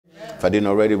If I didn't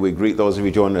already, we greet those of you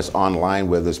joining us online,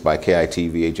 whether it's by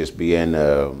KITV,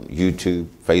 HSBN, YouTube,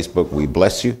 Facebook. We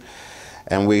bless you.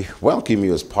 And we welcome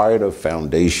you as part of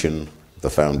Foundation, the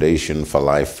Foundation for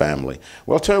Life family.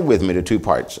 Well, turn with me to two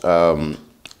parts.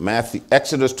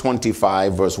 Exodus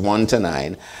 25, verse 1 to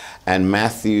 9, and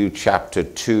Matthew chapter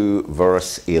 2,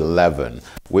 verse 11.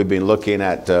 We've been looking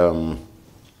at,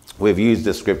 we've used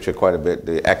the scripture quite a bit,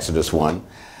 the Exodus one.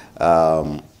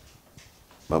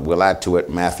 But we'll add to it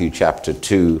Matthew chapter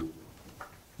 2,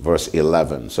 verse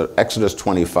 11. So Exodus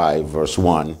 25, verse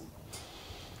 1.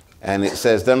 And it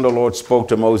says, Then the Lord spoke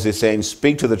to Moses, saying,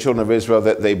 Speak to the children of Israel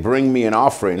that they bring me an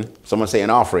offering. Someone say an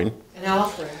offering. An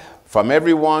offering. From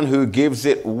everyone who gives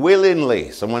it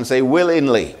willingly. Someone say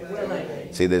willingly.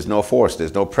 Willingly. See, there's no force,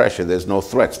 there's no pressure, there's no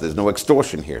threats, there's no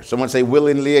extortion here. Someone say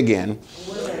willingly again.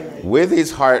 Willingly. With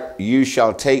his heart you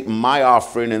shall take my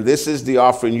offering, and this is the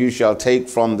offering you shall take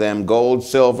from them: gold,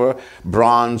 silver,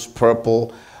 bronze,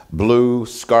 purple, blue,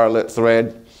 scarlet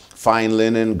thread, fine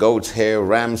linen, goat's hair,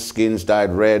 ram skins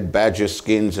dyed red, badger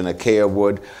skins, and acacia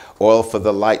wood, oil for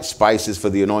the light, spices for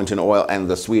the anointing oil, and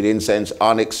the sweet incense,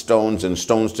 onyx stones, and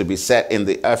stones to be set in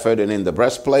the ephod and in the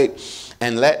breastplate.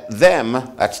 And let them,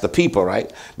 that's the people,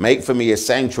 right, make for me a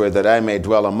sanctuary that I may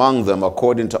dwell among them,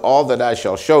 according to all that I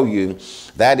shall show you.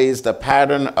 That is the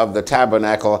pattern of the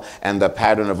tabernacle and the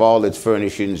pattern of all its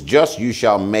furnishings. Just you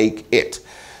shall make it.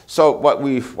 So why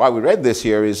we read this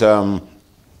here is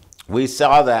we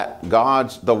saw that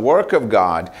the work of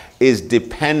God is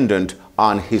dependent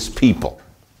on his people,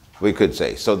 we could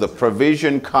say. So the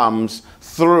provision comes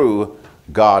through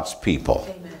God's people.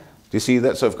 Amen. Do you see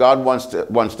that? So if God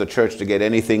wants the church to get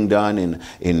anything done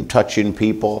in touching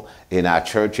people, in our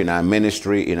church, in our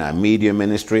ministry, in our media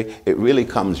ministry, it really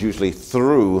comes usually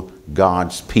through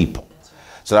God's people.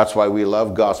 So that's why we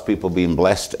love God's people being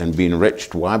blessed and being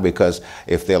enriched. Why? Because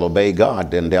if they'll obey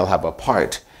God, then they'll have a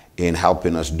part in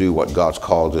helping us do what God's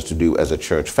called us to do as a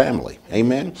church family.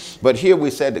 Amen? But here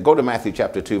we said, go to Matthew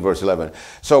chapter 2, verse 11.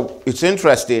 So it's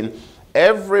interesting.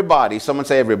 Everybody, someone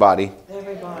say everybody.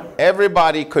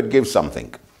 Everybody could give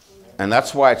something. And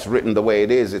that's why it's written the way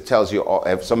it is. It tells you,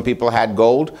 if some people had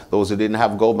gold, those who didn't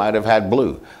have gold might have had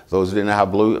blue. Those who didn't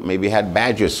have blue maybe had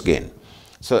badger skin.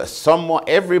 So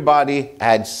everybody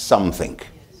had something.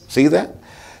 See that?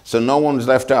 So no one's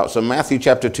left out. So Matthew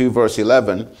chapter 2, verse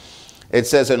 11, it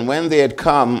says, And when they had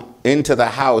come into the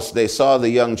house, they saw the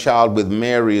young child with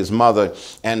Mary, his mother,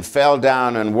 and fell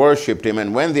down and worshipped him.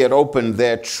 And when they had opened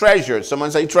their treasures,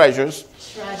 someone say treasures,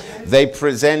 they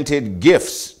presented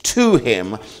gifts to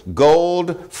him: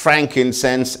 gold,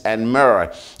 frankincense, and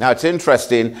myrrh. Now it's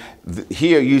interesting,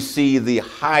 here you see the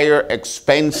higher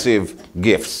expensive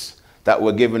gifts that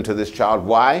were given to this child.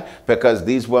 Why? Because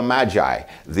these were magi.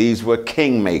 These were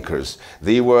kingmakers.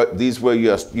 These were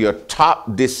your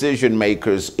top decision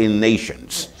makers in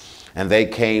nations. And they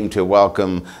came to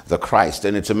welcome the Christ.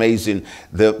 And it's amazing,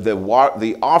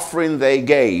 the offering they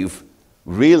gave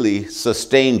really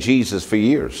sustained Jesus for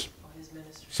years.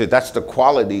 So that's the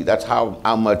quality, that's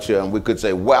how much we could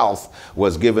say wealth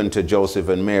was given to Joseph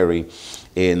and Mary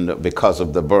because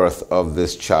of the birth of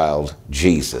this child,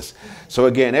 Jesus. So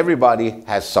again, everybody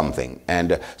has something.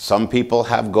 And some people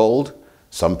have gold,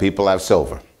 some people have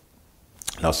silver.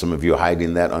 Now some of you are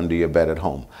hiding that under your bed at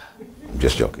home. I'm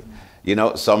just joking. You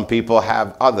know, some people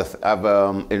have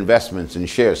investments in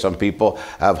shares. Some people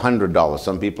have $100.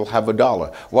 Some people have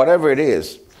 $1. Whatever it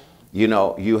is, you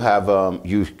know,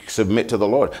 you submit to the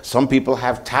Lord. Some people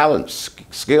have talents,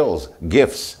 skills,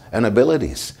 gifts, and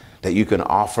abilities that you can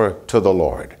offer to the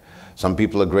Lord. Some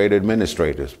people are great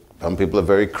administrators. Some people are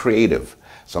very creative.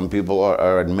 Some people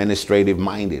are administrative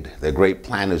minded. They're great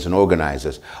planners and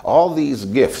organizers. All these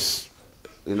gifts,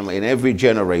 you know, in every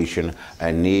generation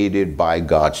are needed by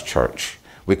God's church.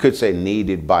 We could say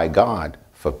needed by God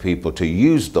for people to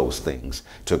use those things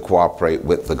to cooperate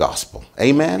with the gospel.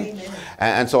 Amen? Amen.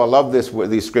 And so I love this, where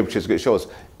these scriptures show us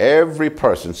every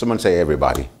person, someone say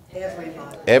everybody.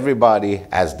 Everybody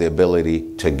has the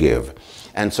ability to give.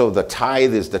 And so the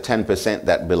tithe is the 10%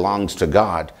 that belongs to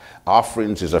God.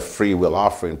 Offerings is a free will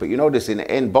offering. But you notice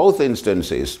in both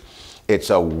instances, it's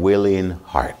a willing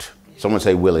heart. Someone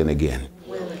say willing again.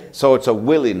 Willing. So it's a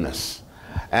willingness.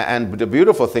 And the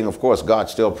beautiful thing, of course, God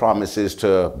still promises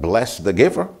to bless the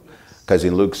giver. Because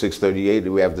in Luke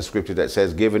 6:38, we have the scripture that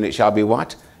says, given it shall be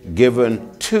what?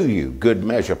 Given to you. Good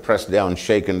measure, pressed down,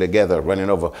 shaken together, running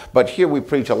over. But here we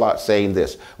preach a lot saying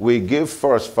this. We give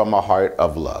first from a heart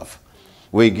of love.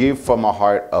 We give from a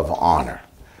heart of honor,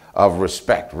 of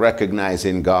respect,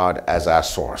 recognizing God as our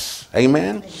source.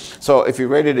 Amen? So if you're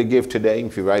ready to give today,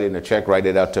 if you're writing a check, write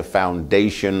it out to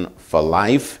Foundation for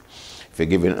Life. If you're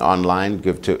giving online,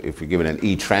 if you're giving an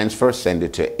e-transfer, send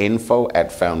it to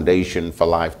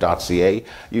info@foundationforlife.ca.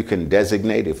 You can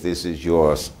designate if this is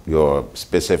your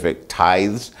specific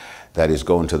tithes that is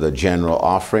going to the general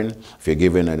offering. If you're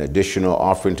giving an additional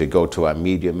offering to go to our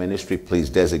media ministry, please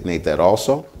designate that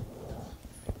also.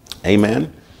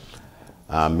 Amen.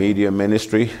 Our media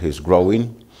ministry is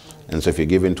growing. And so if you're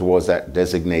giving towards that,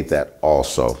 designate that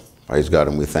also. Praise God,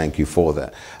 and we thank you for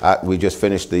that. We just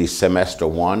finished the semester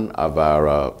 1 of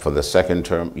our, for the second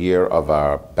term year of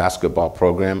our basketball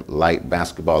program, Light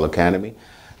Basketball Academy.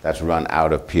 That's run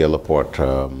out of Pierre Laporte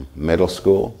Middle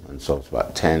School. And so it's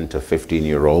about 10 to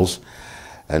 15-year-olds.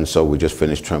 And so we just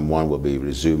finished term 1. We'll be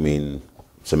resuming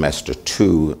semester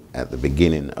 2 at the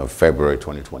beginning of February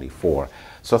 2024.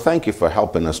 So thank you for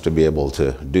helping us to be able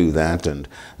to do that. And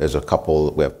there's a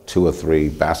couple, we have 2 or 3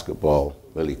 basketball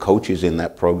really coaches in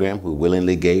that program who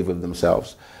willingly gave of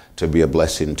themselves to be a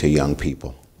blessing to young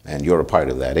people. And you're a part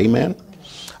of that. Amen.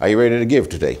 Are you ready to give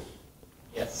today?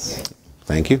 Yes.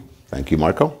 Thank you. Thank you,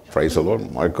 Marco. Praise the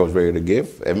Lord. Marco's ready to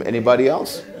give. Anybody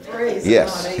else? Praise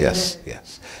yes, God. yes,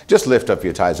 yes. Just lift up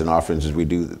your tithes and offerings as we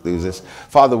do this.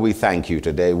 Father, we thank you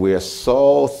today. We are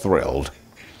so thrilled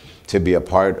to be a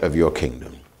part of your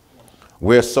kingdom.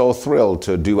 We're so thrilled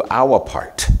to do our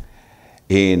part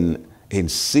in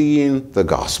seeing the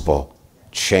gospel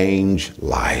change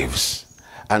lives.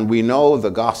 And we know the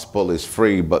gospel is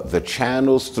free, but the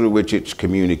channels through which it's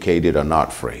communicated are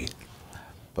not free.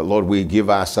 But Lord, we give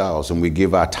ourselves and we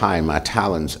give our time, our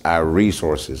talents, our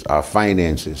resources, our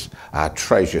finances, our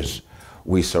treasures.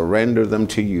 We surrender them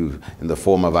to you in the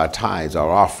form of our tithes, our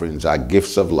offerings, our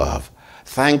gifts of love.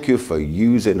 Thank you for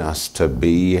using us to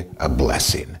be a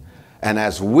blessing. And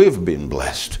as we've been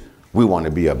blessed, we want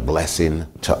to be a blessing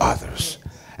to others.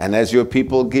 And as your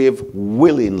people give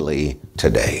willingly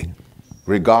today,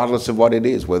 regardless of what it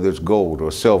is, whether it's gold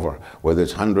or silver, whether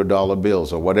it's $100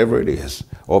 bills or whatever it is,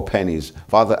 or pennies,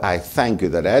 Father, I thank you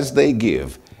that as they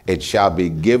give, it shall be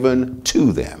given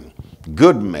to them.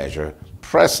 Good measure,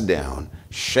 pressed down,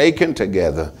 shaken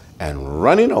together, and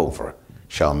running over,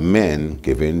 shall men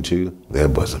give into their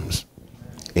bosoms.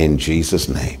 In Jesus'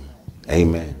 name,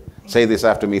 amen. Say this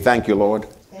after me. Thank you, Lord,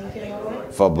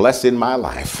 for blessing my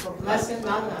life.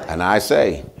 And I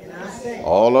say,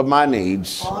 all of my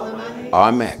needs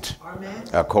are met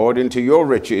according to your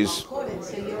riches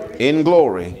in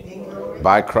glory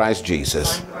by Christ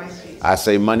Jesus. I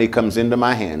say money comes into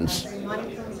my hands.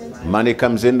 Money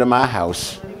comes into my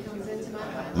house.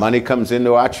 Money comes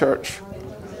into our church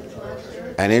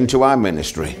and into our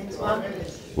ministry.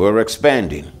 We're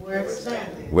expanding.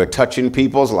 We're touching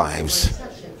people's lives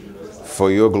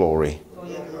for your glory.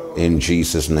 In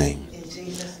Jesus' name.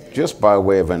 Just by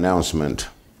way of announcement,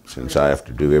 since I have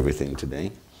to do everything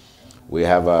today, we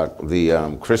have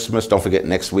the Christmas, don't forget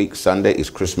next week, Sunday, is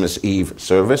Christmas Eve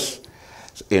service.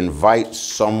 Invite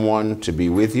someone to be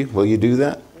with you. Will you do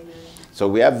that? Amen. So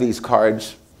we have these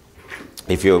cards.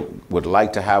 If you would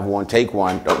like to have one, take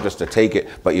one, don't just to take it,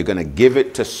 but you're going to give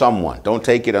it to someone. Don't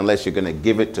take it unless you're going to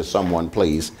give it to someone,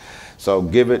 please. So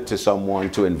give it to someone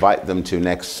to invite them to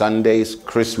next Sunday's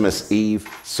Christmas Eve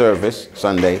service,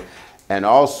 Sunday, and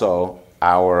also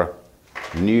our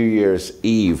New Year's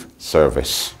Eve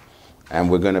service. And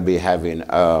we're going to be having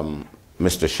Mr.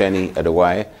 Sheni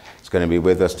Adewai. He's going to be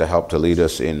with us to help to lead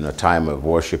us in a time of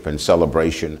worship and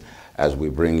celebration as we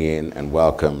bring in and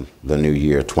welcome the new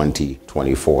year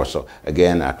 2024. So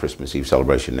again, our Christmas Eve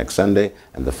celebration next Sunday,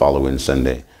 and the following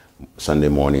Sunday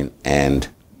morning and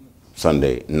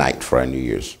Sunday night for our New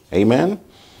Year's. Amen?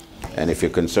 And if you're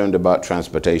concerned about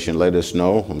transportation, let us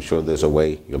know. I'm sure there's a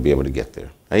way you'll be able to get there.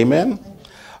 Amen?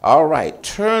 All right,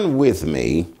 turn with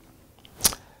me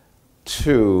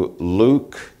to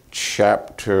Luke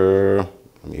chapter,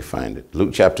 let me find it.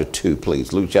 Luke chapter 2,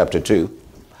 please. Luke chapter 2.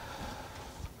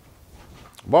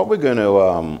 What we're going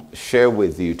to share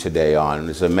with you today on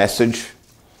is a message.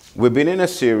 We've been in a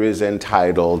series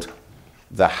entitled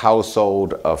The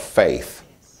Household of Faith.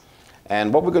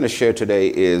 And what we're going to share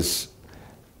today is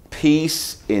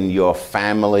peace in your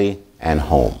family and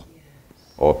home,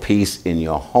 or peace in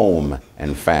your home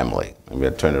and family. I'm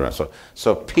going to turn it around.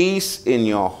 So peace in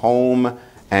your home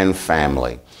and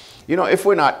family. You know, if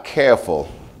we're not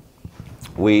careful,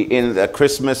 in the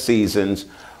Christmas seasons,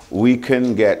 we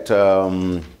can get,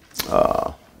 there's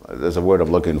a word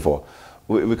I'm looking for.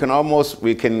 We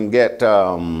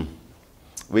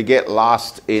get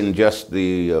lost in just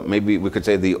the, maybe we could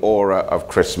say the aura of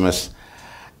Christmas.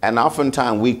 And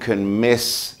oftentimes we can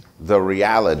miss the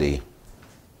reality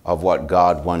of what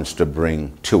God wants to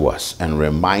bring to us and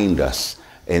remind us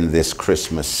in this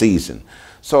Christmas season.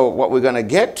 So what we're going to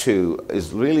get to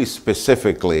is really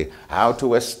specifically how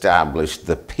to establish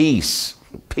the peace.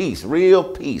 Peace, real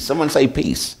peace. Someone say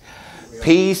peace.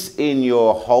 Peace in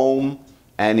your home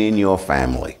and in your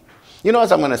family. You know,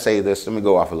 as I'm going to say this, let me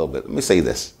go off a little bit. Let me say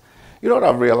this. You know what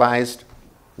I've realized?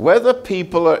 Whether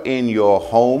people are in your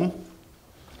home,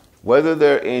 whether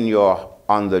they're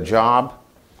on the job,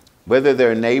 whether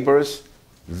they're neighbors,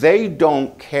 they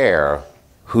don't care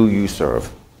who you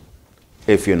serve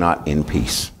if you're not in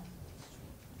peace.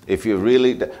 If you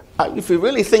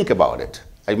really think about it,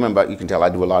 I remember, you can tell I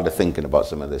do a lot of thinking about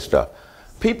some of this stuff.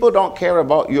 People don't care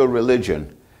about your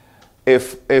religion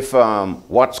if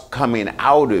what's coming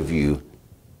out of you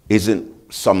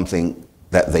isn't something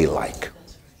that they like,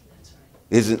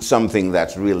 isn't something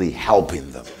that's really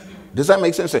helping them. Does that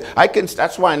make sense?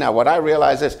 That's why now what I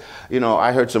realize is, you know,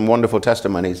 I heard some wonderful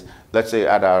testimonies, let's say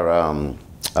at our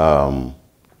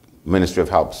Ministry of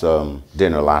Help's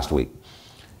dinner last week.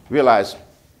 Realize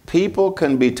people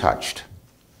can be touched.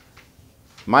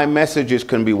 My messages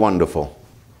can be wonderful.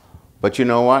 But you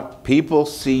know what? People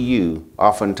see you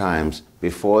oftentimes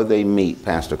before they meet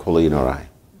Pastor Colleen or I.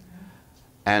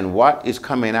 And what is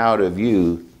coming out of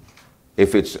you,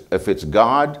 if it's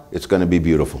God, it's going to be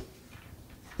beautiful.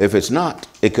 If it's not,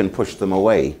 it can push them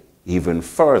away even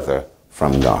further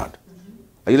from God.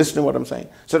 Are you listening to what I'm saying?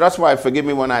 So that's why, forgive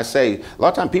me when I say, a lot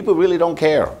of times people really don't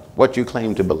care what you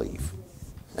claim to believe.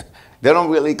 They don't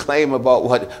really claim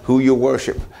about who you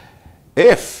worship,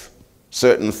 if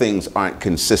certain things aren't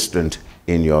consistent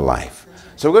in your life.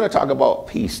 So we're going to talk about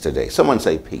peace today. Someone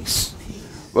say peace.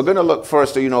 We're going to look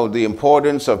first at, you know, the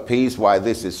importance of peace, why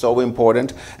this is so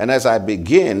important. And as I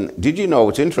begin, did you know,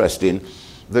 it's interesting,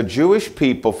 the Jewish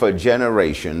people for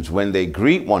generations, when they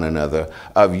greet one another,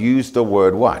 have used the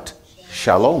word what?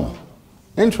 Shalom.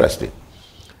 Interesting.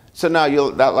 So now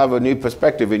that'll have a new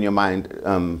perspective in your mind,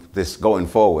 this going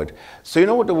forward. So you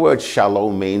know what the word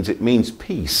shalom means? It means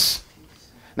peace.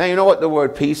 Now you know what the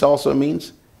word peace also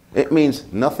means? It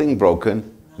means nothing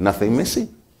broken, nothing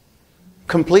missing.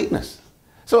 Completeness.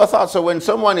 So I thought, so when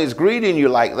someone is greeting you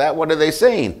like that, what are they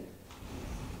saying?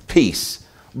 Peace.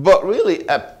 But really,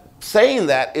 saying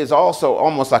that is also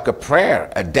almost like a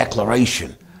prayer, a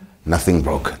declaration. Nothing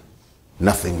broken,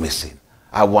 nothing missing.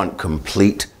 I want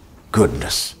complete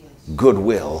goodness,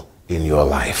 goodwill in your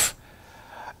life.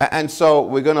 And so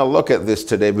we're going to look at this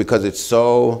today because it's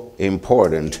so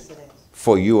important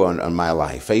for you and my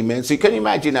life. Amen. So can you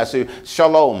imagine that? So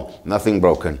shalom, nothing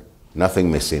broken, nothing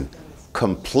missing.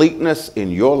 Completeness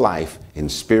in your life in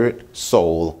spirit,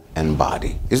 soul, and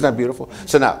body. Isn't that beautiful?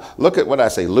 So now look at what I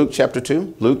say. Luke chapter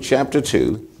 2. Luke chapter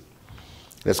 2.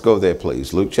 Let's go there,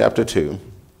 please. Luke chapter 2.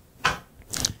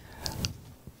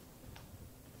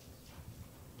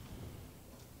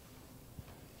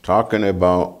 Talking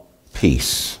about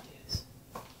peace.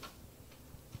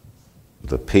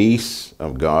 The peace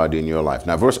of God in your life.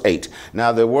 Now, verse 8.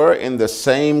 Now there were in the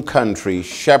same country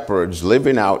shepherds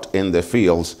living out in the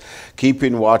fields,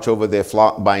 keeping watch over their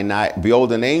flock by night.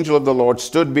 Behold, an angel of the Lord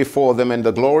stood before them, and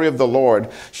the glory of the Lord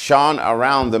shone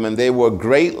around them, and they were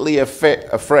greatly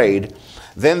afraid.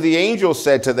 Then the angel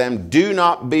said to them, do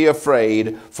not be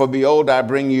afraid, for behold, I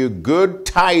bring you good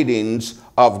tidings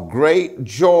of great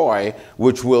joy,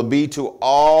 which will be to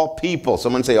all people.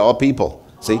 Someone say all people.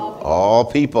 See, all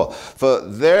people. For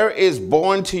there is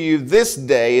born to you this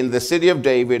day in the city of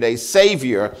David a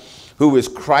Savior, who is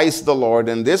Christ the Lord,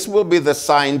 and this will be the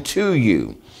sign to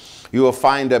you. You will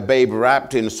find a babe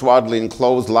wrapped in swaddling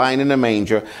clothes, lying in a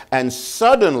manger. And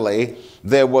suddenly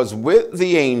there was with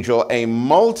the angel a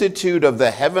multitude of the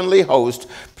heavenly host,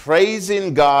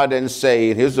 praising God and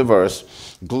saying, here's the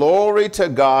verse, glory to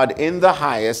God in the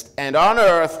highest, and on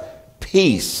earth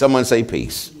peace. Someone say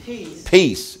peace. Peace.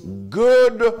 Peace.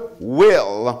 Good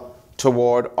will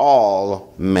toward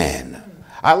all men.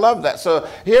 I love that. So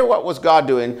here what was God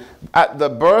doing? At the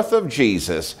birth of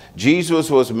Jesus,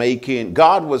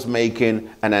 God was making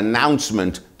an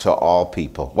announcement to all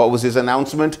people. What was his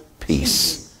announcement?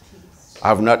 Peace.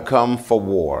 I've not come for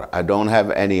war. I don't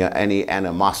have any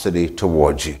animosity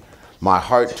towards you. My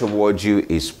heart towards you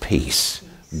is peace,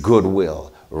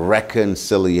 goodwill,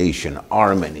 reconciliation,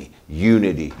 harmony,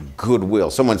 unity, goodwill.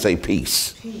 Someone say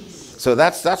peace. Peace. So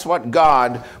that's what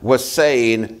God was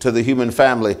saying to the human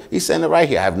family. He's saying it right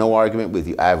here. I have no argument with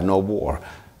you. I have no war.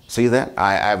 See that?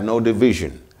 I have no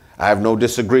division. I have no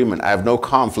disagreement. I have no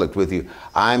conflict with you.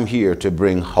 I'm here to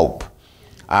bring hope.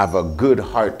 I have a good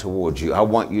heart towards you. I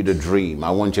want you to dream.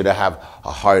 I want you to have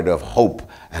a heart of hope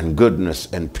and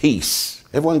goodness and peace.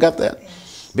 Everyone got that?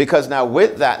 Because now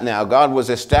with that now, God was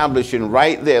establishing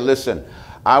right there, listen,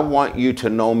 I want you to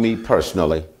know me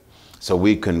personally so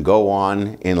we can go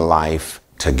on in life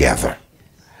together.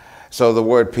 So the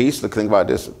word peace, look, think about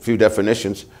this, a few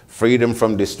definitions: freedom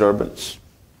from disturbance,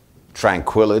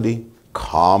 tranquility,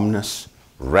 calmness,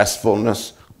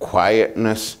 restfulness,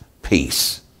 quietness,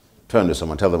 peace. Turn to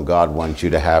someone, tell them God wants you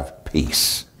to have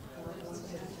peace.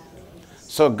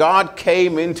 So God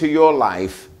came into your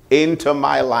life, into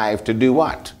my life, to do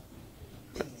what?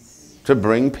 To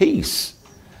bring peace.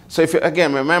 So if you,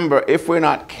 again, remember, if we're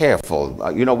not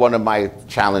careful, you know, one of my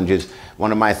challenges,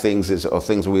 one of my things is, or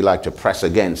things we like to press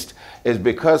against, is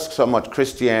because so much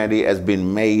Christianity has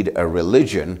been made a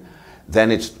religion,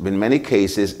 then it's, in many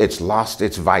cases, it's lost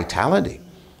its vitality.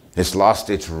 It's lost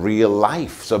its real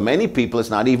life. So many people, it's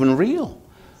not even real.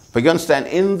 But you understand,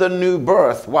 in the new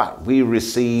birth, what? We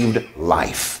received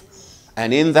life.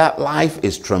 And in that life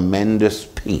is tremendous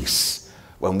peace.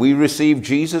 When we receive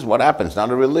Jesus, what happens? Not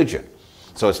a religion.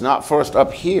 So it's not first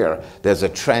up here. There's a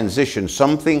transition.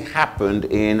 Something happened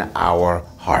in our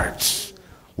hearts.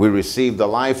 We received the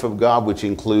life of God, which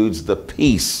includes the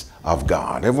peace of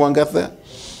God. Everyone got that?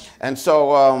 And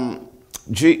so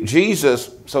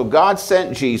Jesus, so God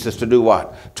sent Jesus to do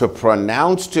what? To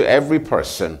pronounce to every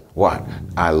person, what?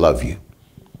 I love you.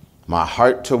 My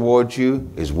heart towards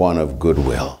you is one of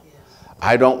goodwill.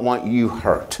 I don't want you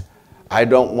hurt. I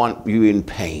don't want you in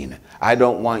pain. I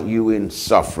don't want you in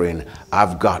suffering.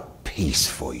 I've got peace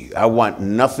for you. I want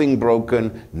nothing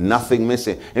broken, nothing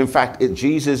missing. In fact,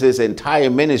 Jesus' entire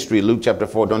ministry, Luke chapter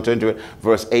 4, don't turn to it,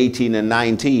 verse 18 and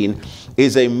 19,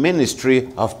 is a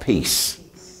ministry of peace.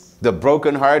 The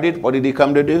brokenhearted, what did he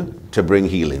come to do? To bring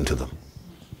healing to them.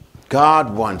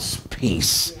 God wants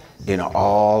peace in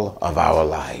all of our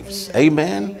lives.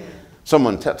 Amen.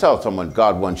 Someone tell someone,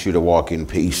 God wants you to walk in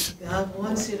peace. God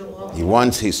wants you to walk. He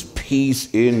wants his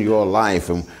peace in your life,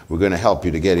 and we're going to help you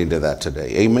to get into that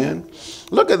today. Amen.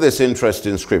 Look at this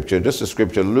interesting scripture. This is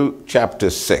scripture, Luke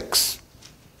chapter 6.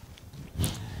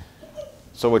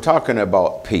 So we're talking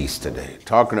about peace today,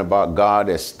 talking about God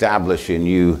establishing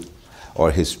you, or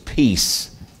his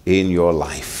peace in your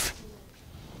life.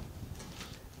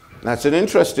 That's an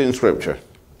interesting scripture.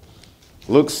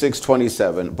 Luke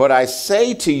 6:27. But I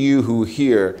say to you who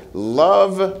hear,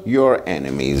 love your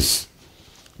enemies.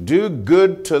 Do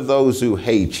good to those who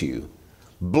hate you.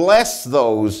 Bless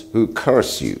those who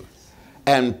curse you.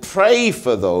 And pray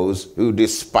for those who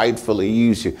despitefully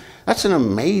use you. That's an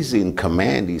amazing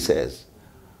command, he says.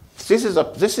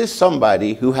 This is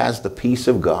somebody who has the peace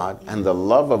of God and the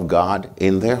love of God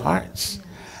in their hearts.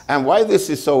 And why this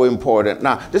is so important.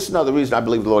 Now, this is another reason I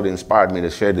believe the Lord inspired me to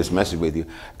share this message with you.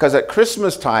 Because at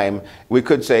Christmas time, we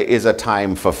could say, is a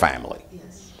time for family.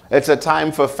 Yes. It's a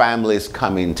time for families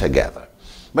coming together.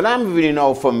 But I really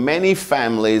know for many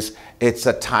families, it's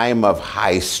a time of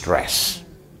high stress.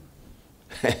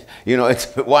 You know, it's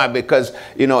why? Because,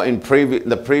 you know, in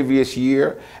the previous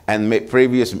year and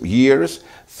previous years,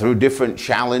 through different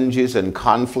challenges and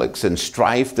conflicts and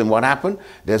strife, then what happened?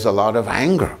 There's a lot of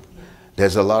anger.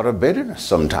 There's a lot of bitterness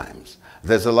sometimes.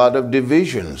 There's a lot of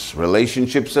divisions.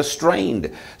 Relationships are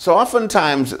strained. So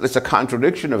oftentimes it's a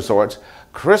contradiction of sorts.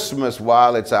 Christmas,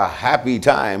 while it's a happy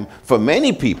time for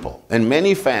many people and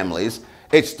many families,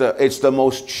 it's the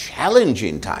most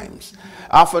challenging times.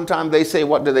 Oftentimes they say,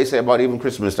 what do they say about even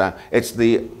Christmas time? It's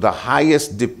the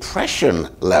highest depression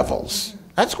levels.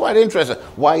 That's quite interesting.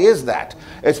 Why is that?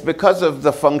 It's because of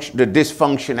the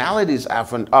dysfunctionalities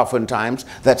oftentimes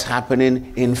that's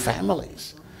happening in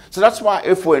families. So that's why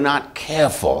if we're not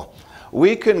careful,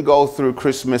 we can go through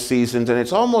Christmas seasons and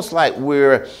it's almost like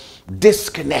we're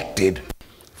disconnected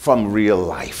from real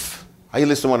life. Are you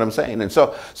listening to what I'm saying? And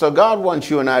so God wants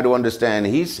you and I to understand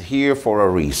he's here for a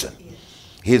reason.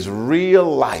 His real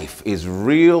life, his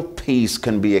real peace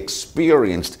can be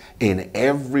experienced in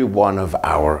every one of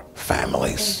our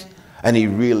families. And he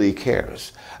really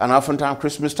cares. And oftentimes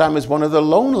Christmas time is one of the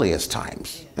loneliest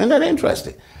times. Isn't that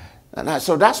interesting? And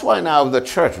so that's why now the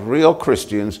church, real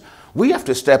Christians, we have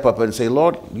to step up and say,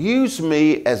 Lord, use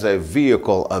me as a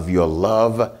vehicle of your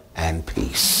love and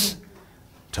peace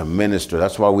to minister.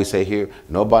 That's why we say here,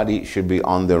 nobody should be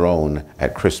on their own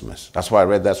at Christmas. That's why I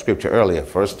read that scripture earlier.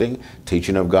 First thing,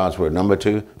 teaching of God's word. Number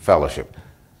two, fellowship.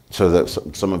 So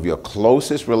that some of your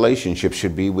closest relationships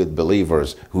should be with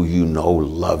believers who you know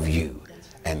love you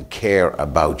and care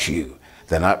about you.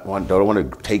 They don't want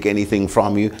to take anything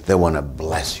from you. They want to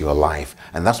bless your life.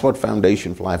 And that's what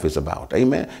Foundation for Life is about.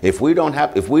 Amen. If we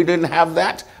didn't have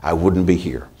that, I wouldn't be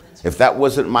here. If that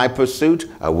wasn't my pursuit,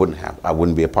 I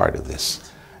wouldn't be a part of this.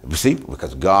 You see,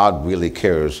 because God really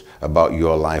cares about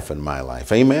your life and my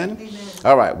life. Amen? Amen.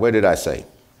 All right, where did I say?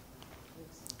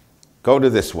 Go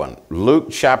to this one, Luke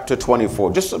chapter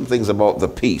 24. Just some things about the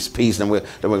peace. Peace, and then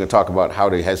we're going to talk about how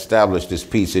to establish this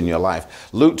peace in your life.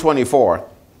 Luke 24,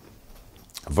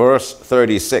 verse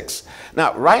 36.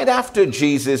 Now, right after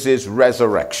Jesus'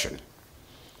 resurrection,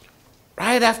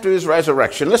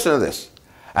 listen to this.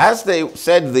 As they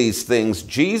said these things,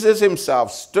 Jesus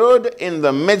himself stood in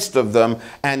the midst of them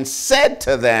and said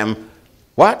to them,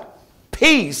 what?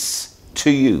 Peace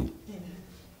to you.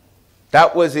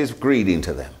 That was his greeting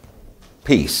to them.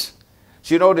 Peace.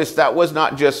 So you notice that was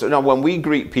not just, when we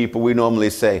greet people, we normally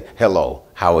say, hello,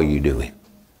 how are you doing?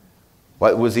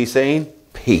 What was he saying?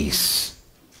 Peace.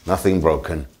 Nothing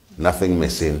broken, nothing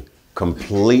missing,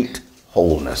 complete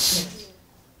wholeness,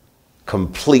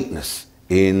 completeness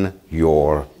in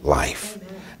your life.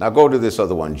 Now go to this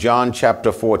other one, John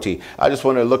chapter 40. I just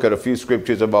want to look at a few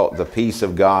scriptures about the peace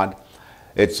of God,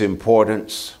 its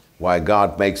importance, why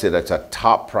God makes it a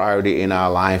top priority in our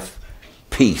life.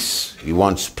 Peace. He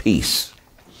wants peace.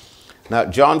 Now,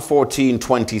 John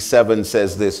 14:27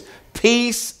 says this,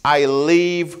 peace I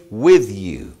leave with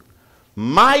you.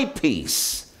 My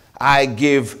peace I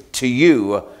give to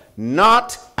you.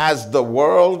 Not as the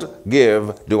world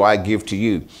give, do I give to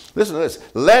you. Listen to this.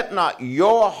 Let not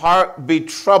your heart be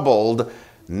troubled,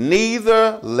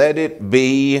 neither let it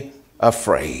be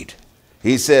afraid.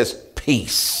 He says,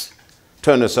 peace.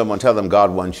 Turn to someone, tell them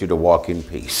God wants you to walk in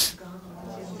peace.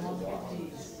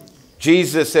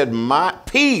 Jesus said, my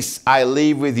peace I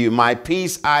leave with you. My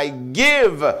peace I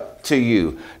give to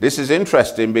you. This is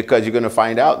interesting because you're going to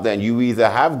find out then you either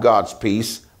have God's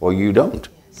peace or you don't.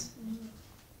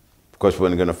 Of course,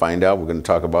 we're going to find out. We're going to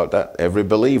talk about that. Every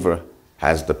believer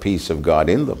has the peace of God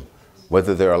in them.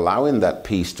 Whether they're allowing that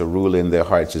peace to rule in their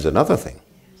hearts is another thing.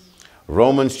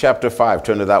 Romans chapter 5.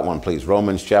 Turn to that one, please.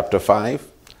 Romans chapter 5.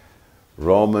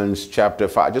 Romans chapter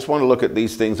 5. I just want to look at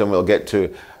these things and we'll get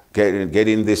to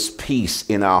getting this peace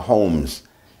in our homes,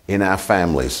 in our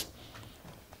families.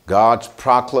 God's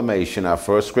proclamation, our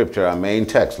first scripture, our main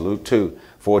text, Luke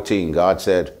 2:14. God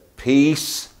said,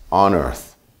 peace on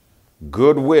earth,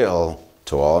 goodwill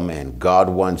to all men. God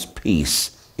wants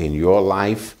peace in your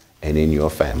life and in your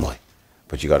family.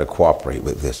 But you got to cooperate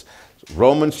with this.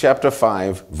 Romans chapter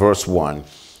 5, verse 1.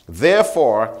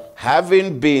 Therefore,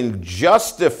 having been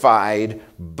justified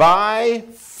by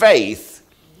faith,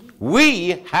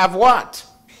 we have what?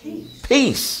 Peace.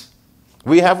 Peace.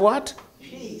 We have what?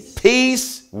 Peace.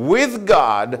 Peace with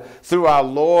God through our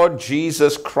Lord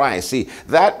Jesus Christ. See,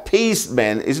 that peace,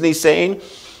 man, isn't he saying,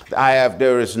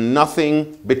 there is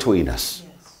nothing between us.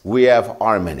 Yes. We have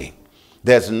harmony.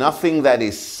 There's nothing that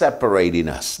is separating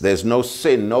us. There's no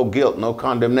sin, no guilt, no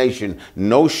condemnation,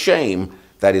 no shame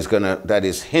that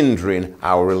is hindering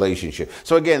our relationship.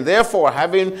 So again, therefore,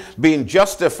 having been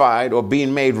justified or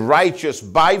being made righteous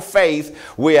by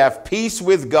faith, we have peace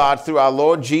with God through our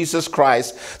Lord Jesus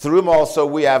Christ. Through him also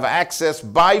we have access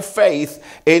by faith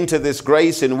into this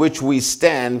grace in which we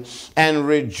stand and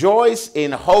rejoice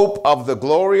in hope of the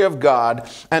glory of God.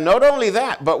 And not only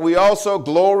that, but we also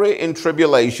glory in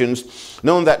tribulations,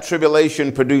 knowing that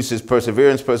tribulation produces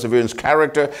perseverance, perseverance,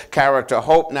 character, character,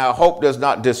 hope. Now, hope does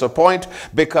not disappoint,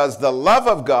 because the love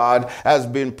of God has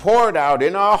been poured out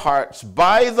in our hearts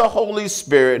by the Holy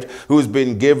Spirit who's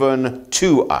been given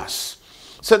to us.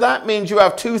 So that means you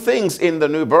have two things in the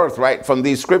new birth, right? From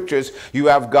these scriptures, you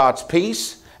have God's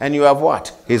peace and you have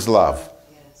what? His love.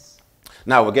 Yes.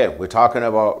 Now, again, we're talking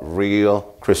about real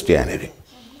Christianity.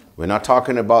 We're not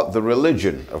talking about the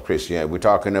religion of Christianity. We're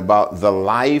talking about the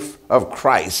life of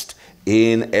Christ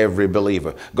in every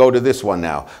believer. Go to this one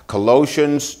now.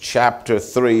 Colossians chapter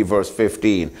 3, verse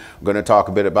 15. We're going to talk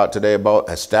a bit about today about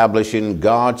establishing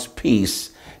God's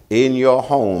peace in your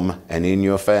home and in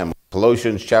your family.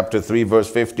 Colossians chapter 3, verse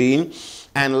 15.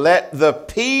 And let the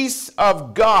peace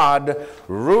of God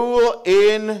rule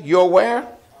in your where?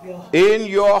 In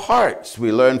your hearts.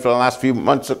 We learned for the last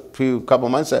couple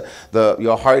months that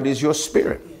your heart is your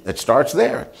spirit. It starts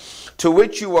there. To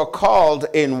which you are called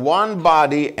in one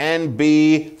body, and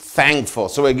be thankful.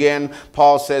 So again,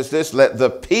 Paul says this, let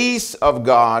the peace of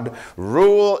God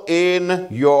rule in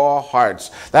your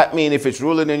hearts. That means if it's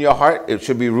ruling in your heart, it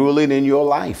should be ruling in your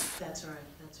life. That's right.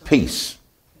 That's right. Peace.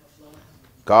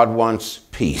 God wants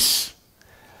peace.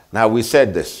 Now we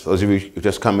said this, those of you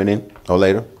just coming in or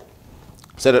later,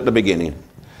 said at the beginning,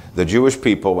 the Jewish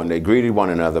people, when they greeted one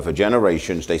another for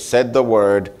generations, they said the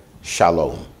word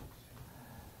shalom.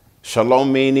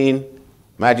 Shalom meaning,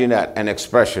 imagine that, an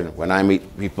expression when I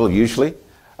meet people usually,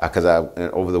 because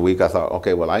over the week I thought,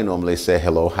 okay, well, I normally say,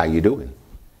 hello, how you doing?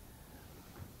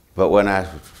 But when I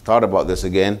thought about this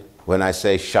again, when I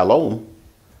say shalom,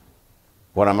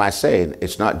 what am I saying?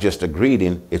 It's not just a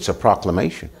greeting, it's a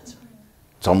proclamation. That's right.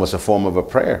 It's almost a form of a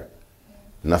prayer.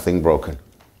 Nothing broken,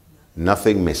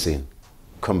 nothing missing.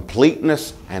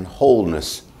 Completeness and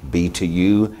wholeness be to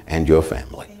you and your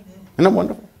family. Isn't that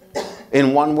wonderful?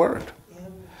 In one word.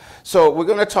 So we're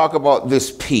going to talk about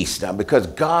this peace now, because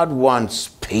God wants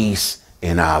peace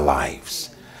in our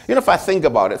lives. You know, if I think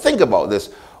about it, think about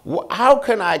this. How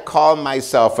can I call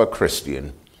myself a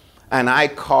Christian and I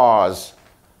cause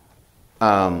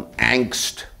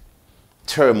angst,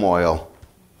 turmoil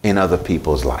in other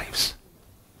people's lives?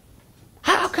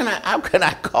 How can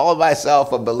I call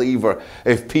myself a believer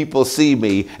if people see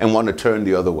me and want to turn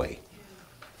the other way?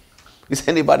 Does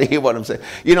anybody hear what I'm saying?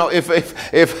 You know, if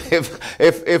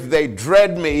they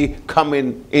dread me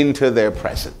coming into their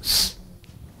presence,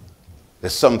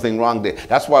 there's something wrong there.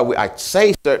 That's why I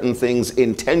say certain things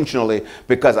intentionally,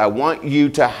 because I want you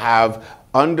to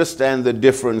understand the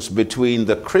difference between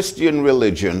the Christian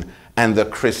religion and the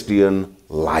Christian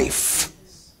life.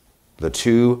 The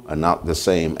two are not the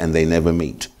same, and they never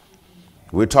meet.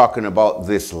 We're talking about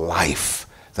this life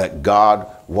that God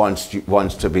wants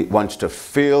to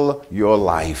fill your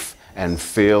life and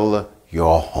fill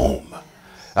your home.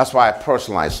 That's why I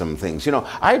personalize some things. You know,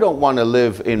 I don't want to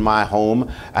live in my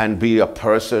home and be a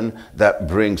person that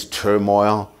brings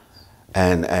turmoil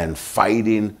and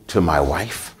fighting to my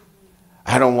wife.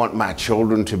 I don't want my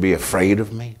children to be afraid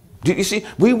of me. Do you see?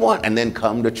 We want, and then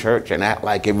come to church and act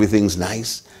like everything's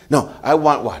nice. No, I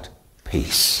want what?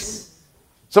 Peace.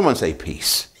 Someone say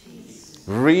peace. Peace.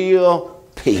 Real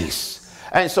peace.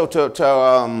 And so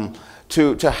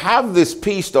to have this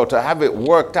peace, though, to have it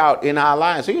worked out in our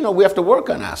lives, so, you know, we have to work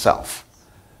on ourselves.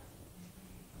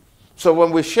 So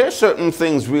when we share certain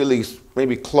things really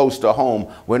maybe close to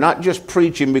home, we're not just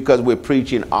preaching because we're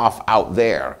preaching off out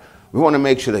there. We want to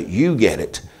make sure that you get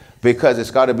it, because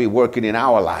it's got to be working in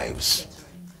our lives.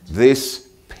 This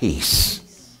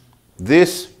peace.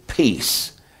 This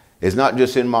peace is not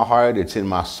just in my heart, it's in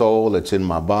my soul, it's in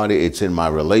my body, it's in my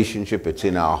relationship, it's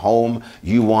in our home.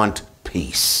 You want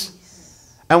peace.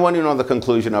 And when you know the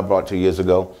conclusion I brought 2 years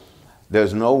ago,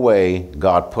 there's no way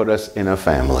God put us in a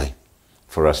family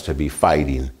for us to be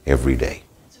fighting every day.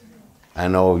 I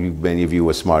know many of you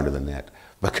were smarter than that,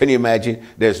 but can you imagine?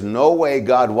 There's no way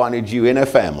God wanted you in a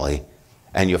family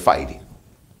and you're fighting.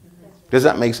 Does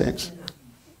that make sense?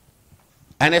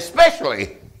 And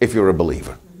especially if you're a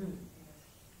believer.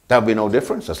 There'll be no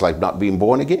difference. It's like not being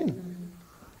born again.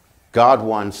 God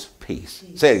wants peace.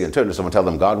 Say it again. Turn to someone. Tell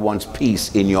them God wants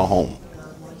peace in your home.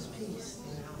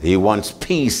 He wants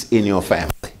peace in your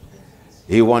family.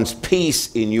 He wants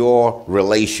peace in your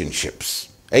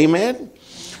relationships. Amen?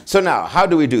 So now, how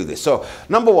do we do this? So,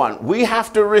 number one, we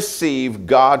have to receive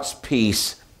God's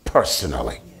peace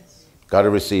personally. Got to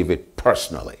receive it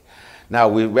personally. Now,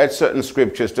 we read certain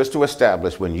scriptures just to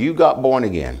establish when you got born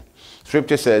again.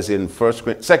 Scripture says in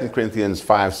 2 Corinthians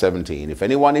 5:17, if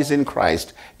anyone is in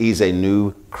Christ, he's a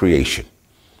new creation.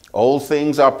 Old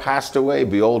things are passed away.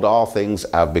 Behold, all things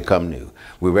have become new.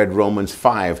 We read Romans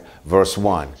 5, verse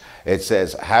 1. It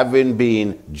says, having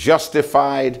been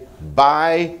justified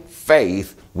by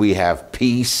faith, we have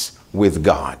peace with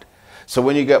God. So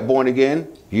when you get born again,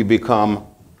 you become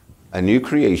a new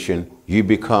creation. You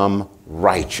become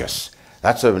righteous.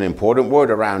 That's an important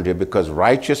word around here, because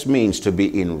righteous means to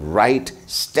be in right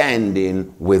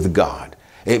standing with God.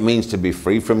 It means to be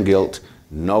free from guilt,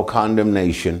 no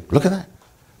condemnation. Look at that.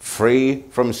 Free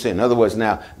from sin. In other words,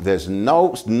 now there's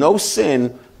no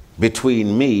sin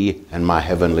between me and my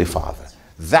heavenly Father.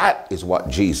 That is what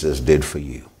Jesus did for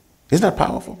you. Isn't that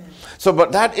powerful? So,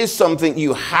 but that is something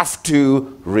you have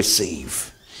to receive.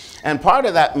 And part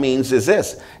of that means is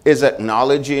this, is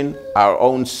acknowledging our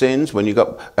own sins. When you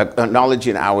go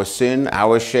acknowledging our sin,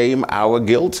 our shame, our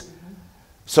guilt.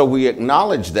 So we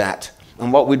acknowledge that,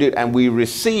 and what we did, and we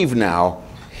receive now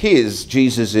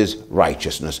Jesus's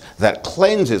righteousness that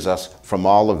cleanses us from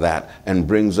all of that and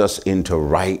brings us into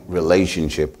right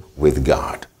relationship with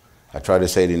God. I try to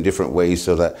say it in different ways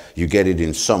so that you get it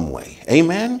in some way.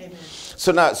 Amen?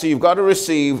 Amen. So you've got to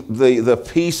receive the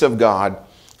peace of God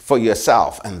for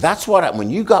yourself. And that's what when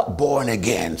you got born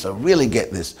again, so really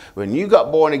get this, when you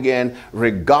got born again,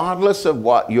 regardless of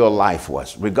what your life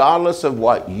was, regardless of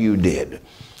what you did,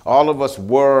 all of us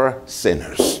were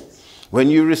sinners. When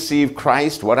you received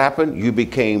Christ, what happened? You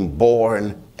became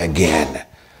born again.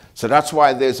 So that's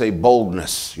why there's a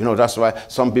boldness. You know, that's why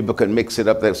some people can mix it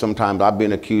up. That sometimes I've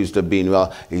been accused of being,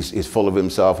 well, he's full of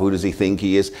himself. Who does he think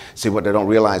he is? See, what they don't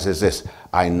realize is this.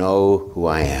 I know who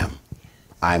I am.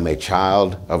 I'm a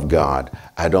child of God.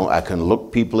 I can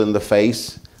look people in the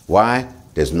face. Why?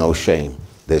 There's no shame.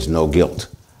 There's no guilt.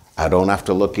 I don't have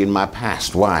to look in my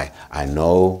past. Why? I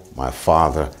know my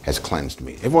Father has cleansed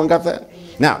me. Everyone got that?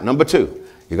 Now, number two,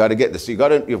 you got to get this. You've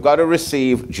got to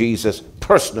receive Jesus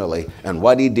personally and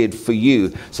what he did for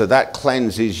you. So that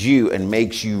cleanses you and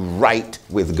makes you right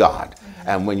with God.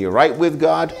 And when you're right with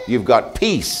God, you've got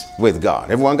peace with God.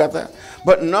 Everyone got that?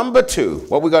 But number two,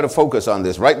 what we got to focus on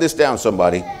this. Write this down,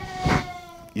 somebody.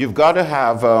 You've got to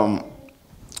have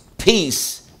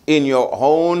peace in your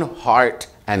own heart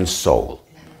and soul.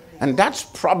 And that's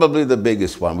probably the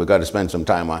biggest one we've got to spend some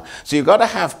time on. So you've got to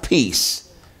have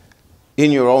peace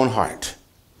in your own heart,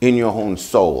 in your own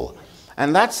soul.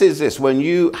 And that is this. When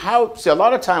you, see, a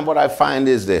lot of time what I find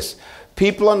is this.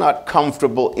 People are not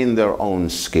comfortable in their own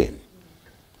skin.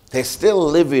 They're still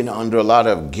living under a lot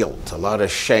of guilt, a lot of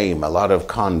shame, a lot of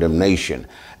condemnation.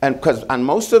 And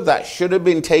most of that should have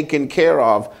been taken care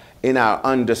of in our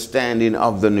understanding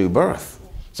of the new birth.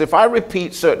 So if I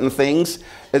repeat certain things,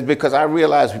 it's because I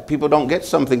realize people don't get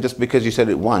something just because you said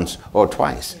it once or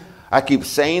twice. I keep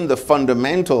saying the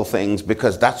fundamental things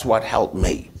because that's what helped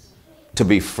me to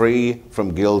be free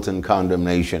from guilt and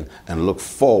condemnation and look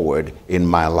forward in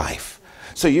my life.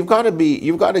 So you've got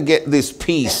to get this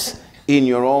peace in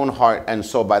your own heart and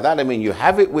soul. By that I mean you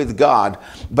have it with God,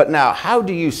 but now how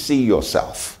do you see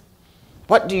yourself?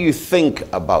 What do you think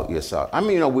about yourself? I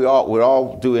mean, we're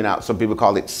all doing out, some people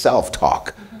call it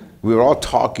self-talk. We're all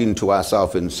talking to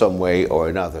ourselves in some way or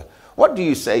another. What do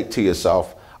you say to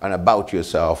yourself and about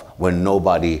yourself when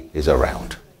nobody is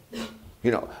around?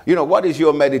 You know, what is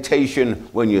your meditation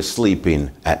when you're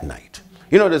sleeping at night?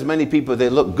 You know, there's many people, they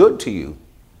look good to you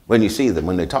when you see them,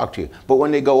 when they talk to you. But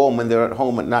when they go home, when they're at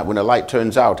home at night, when the light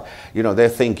turns out, you know, they're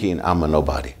thinking, I'm a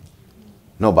nobody.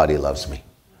 Nobody loves me.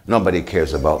 Nobody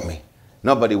cares about me.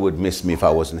 Nobody would miss me if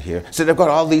I wasn't here. So they've got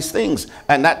all these things.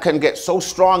 And that can get so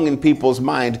strong in people's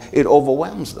mind, it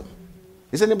overwhelms them.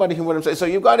 Is anybody hearing what I'm saying? So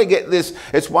you've got to get this.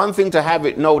 It's one thing to have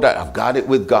it, know that I've got it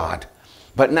with God.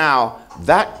 But now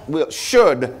that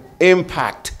should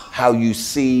impact how you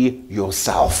see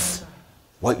yourself,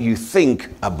 what you think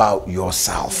about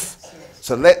yourself.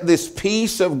 So let this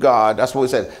peace of God, that's what we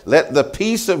said, let the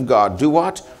peace of God do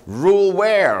what? Rule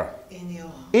where?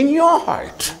 In your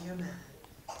heart.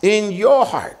 In your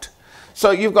heart. So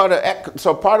you've got to,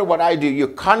 so part of what I do, you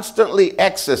constantly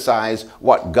exercise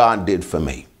what God did for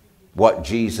me, what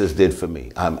Jesus did for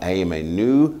me. I am a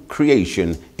new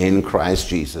creation in Christ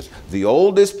Jesus. The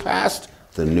old is past,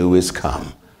 the new is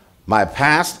come. My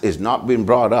past is not being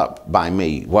brought up by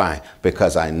me. Why?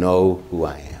 Because I know who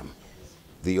I am.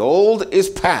 The old is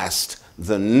past,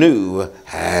 the new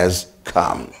has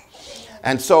come.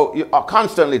 And so you are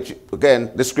constantly, again,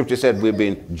 the scripture said we've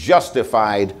been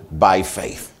justified by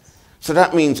faith. So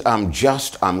that means I'm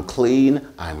just, I'm clean,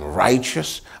 I'm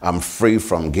righteous, I'm free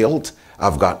from guilt.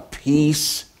 I've got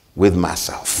peace with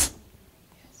myself.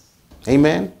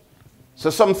 Amen? So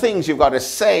some things you've got to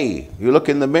say. You look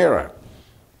in the mirror.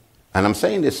 And I'm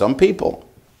saying this, some people,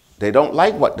 they don't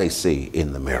like what they see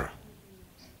in the mirror.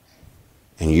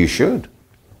 And you should.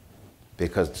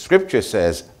 Because the scripture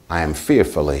says, I am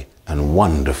fearfully and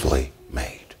wonderfully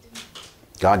made.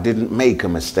 God didn't make a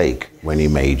mistake when he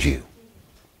made you.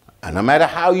 And no matter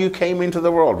how you came into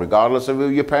the world, regardless of who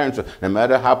your parents are, no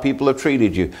matter how people have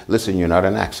treated you, listen, you're not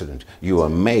an accident. You are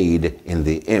made in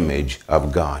the image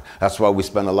of God. That's why we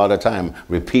spend a lot of time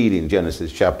repeating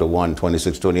Genesis chapter 1,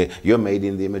 26, 28. You're made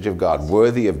in the image of God,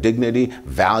 worthy of dignity,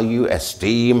 value,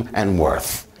 esteem, and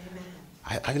worth.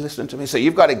 Are you listening to me? So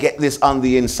you've got to get this on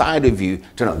the inside of you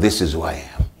to know this is who I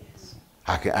am.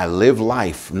 I live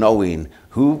life knowing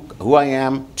who I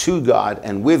am to God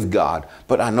and with God,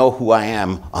 but I know who I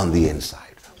am on the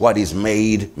inside, what he's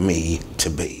made me to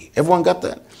be. Everyone got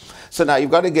that? So now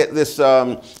you've got to get this.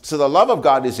 So the love of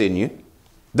God is in you.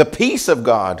 The peace of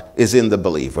God is in the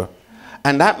believer.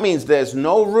 And that means there's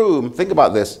no room, think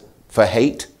about this, for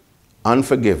hate,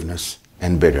 unforgiveness,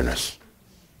 and bitterness.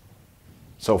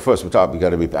 So first you've got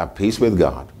to have peace with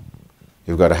God.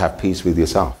 You've got to have peace with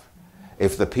yourself.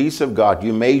 If the peace of God,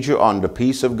 you major on the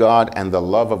peace of God and the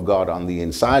love of God on the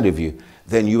inside of you,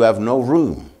 then you have no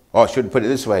room. Or I should put it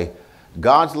this way,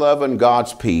 God's love and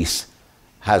God's peace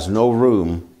has no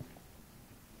room.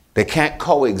 They can't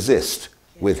coexist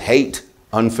with hate,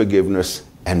 unforgiveness,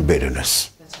 and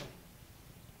bitterness.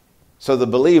 So the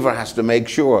believer has to make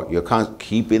sure you're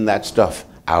keeping that stuff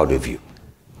out of you.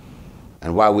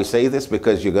 And why we say this?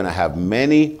 Because you're going to have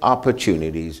many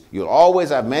opportunities. You'll always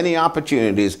have many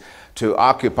opportunities to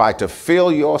occupy, to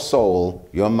fill your soul,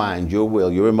 your mind, your will,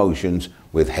 your emotions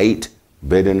with hate,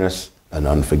 bitterness, and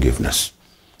unforgiveness.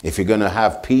 If you're going to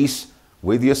have peace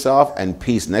with yourself and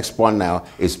peace, next one now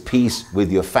is peace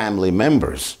with your family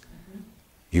members.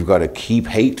 You've got to keep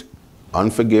hate,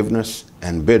 unforgiveness,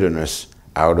 and bitterness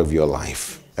out of your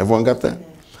life. Everyone got that?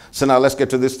 So now let's get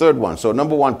to this third one. So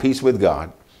number one, peace with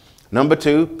God. Number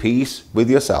two, peace with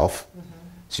yourself.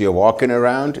 So you're walking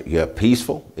around, you're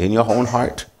peaceful in your own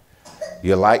heart.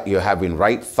 You're having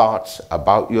right thoughts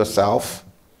about yourself.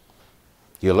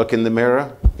 You look in the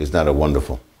mirror, isn't that a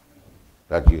wonderful?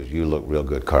 You look real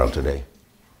good, Karl, today.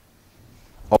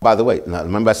 Oh, by the way, now,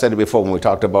 remember I said it before when we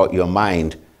talked about your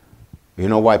mind. You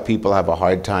know why people have a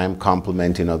hard time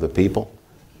complimenting other people?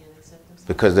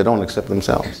 Because they don't accept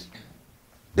themselves.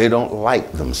 They don't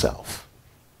like themselves.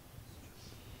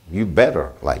 You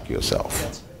better like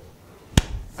yourself.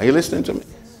 Are you listening to me?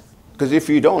 Because if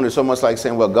you don't, it's almost like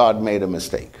saying, well, God made a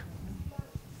mistake.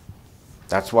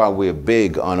 That's why we're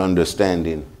big on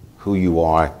understanding who you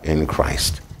are in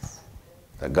Christ.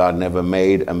 That God never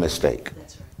made a mistake.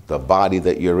 The body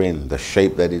that you're in, the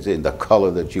shape that it's in, the color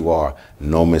that you are,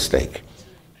 no mistake.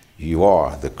 You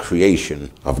are the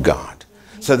creation of God.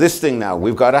 So this thing now,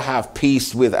 we've got to have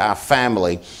peace with our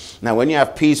family. Now, when you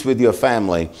have peace with your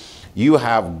family, you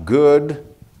have good,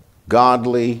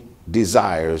 godly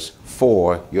desires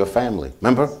for your family.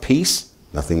 Remember, peace,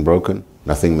 nothing broken,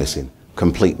 nothing missing,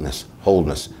 completeness,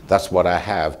 wholeness. That's what I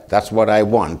have. That's what I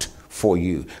want for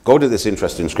you. Go to this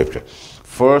interesting scripture.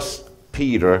 1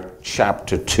 Peter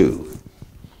chapter 2.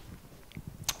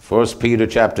 1 Peter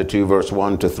chapter 2, verse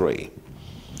 1 to 3.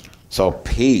 So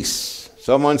peace.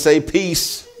 Someone say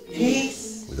peace.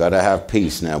 Peace. We got to have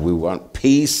peace now. We want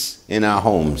peace in our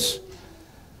homes.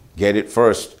 Get it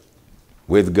first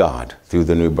with God through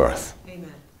the new birth.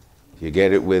 Amen. You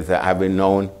get it with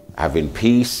having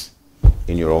peace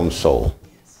in your own soul.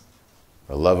 Yes.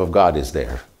 The love of God is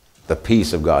there. The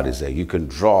peace of God is there. You can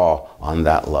draw on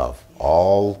that love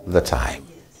all the time.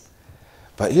 Yes.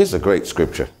 But here's a great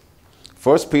scripture.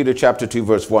 1 Peter chapter 2,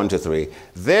 verse 1 to 3.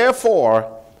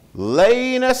 Therefore,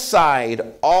 laying aside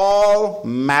all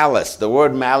malice. The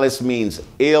word malice means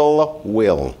ill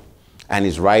will. And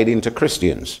he's writing to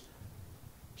Christians.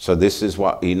 So this is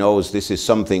what he knows, this is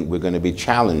something we're going to be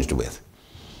challenged with.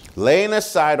 Laying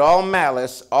aside all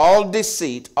malice, all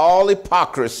deceit, all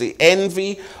hypocrisy,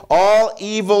 envy, all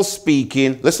evil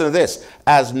speaking. Listen to this.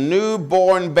 As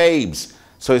newborn babes.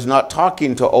 So he's not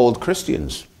talking to old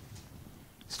Christians.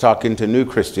 He's talking to new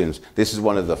Christians. This is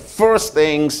one of the first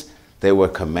things they were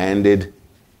commanded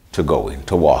to go in,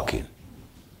 to walk in.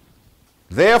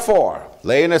 Therefore,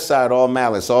 laying aside all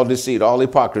malice, all deceit, all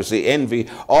hypocrisy, envy,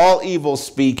 all evil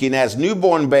speaking, as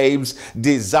newborn babes,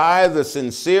 desire the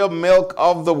sincere milk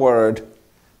of the word,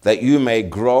 that you may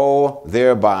grow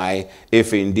thereby,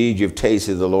 if indeed you've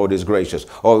tasted the Lord is gracious.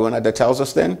 Oh, you know what that tells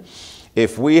us then?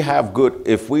 If we have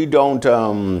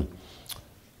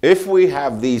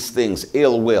these things,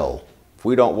 ill will, if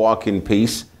we don't walk in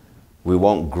peace, we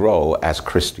won't grow as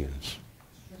Christians.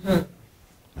 Mm-hmm.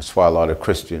 That's why a lot of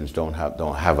Christians don't have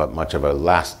much of a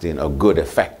lasting, a good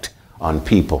effect on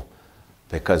people,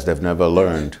 because they've never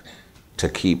learned to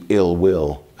keep ill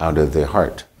will out of their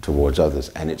heart towards others.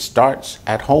 And it starts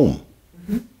at home,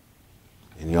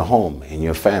 in your home, in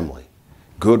your family,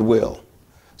 goodwill.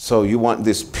 So you want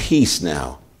this peace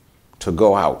now to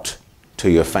go out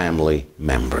to your family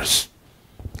members.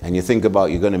 And you think about,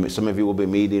 some of you will be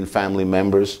meeting family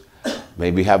members,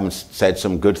 maybe haven't said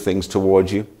some good things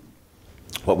towards you.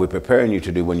 What we're preparing you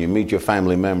to do when you meet your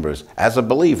family members as a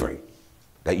believer,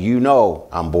 that you know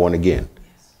I'm born again.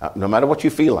 No matter what you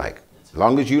feel like, as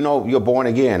long as you know you're born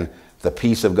again, the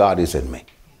peace of God is in me.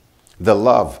 The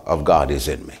love of God is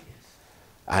in me.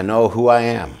 I know who I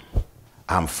am.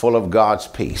 I'm full of God's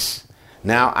peace.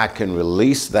 Now I can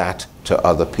release that to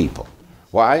other people.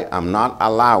 Why? I'm not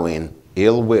allowing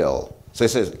ill will. So it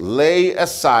says, lay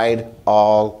aside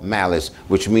all malice,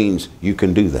 which means you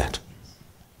can do that.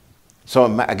 So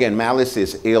again, malice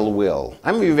is ill will.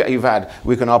 I mean,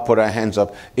 we can all put our hands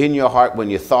up. In your heart, when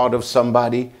you thought of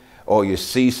somebody or you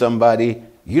see somebody,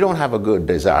 you don't have a good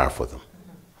desire for them.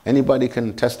 Anybody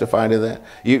can testify to that?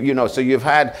 So you've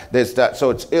had this, that,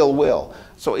 so it's ill will.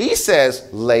 So he says,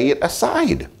 lay it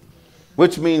aside,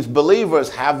 which means believers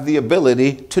have the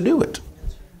ability to do it.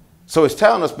 So it's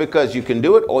telling us because you can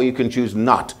do it or you can choose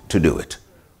not to do it.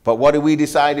 But what are we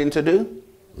deciding to do?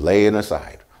 Lay it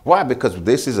aside. Why? Because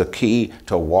this is a key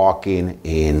to walking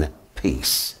in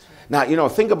peace. Now,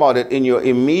 think about it in your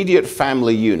immediate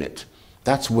family unit.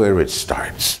 That's where it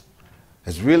starts.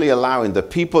 It's really allowing the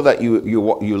people that you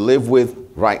live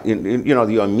with, right, in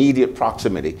your immediate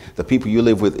proximity, the people you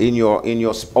live with in your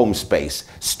home space.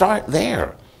 Start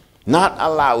there. Not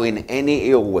allowing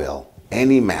any ill will,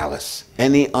 any malice,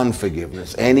 any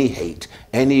unforgiveness, any hate,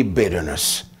 any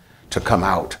bitterness to come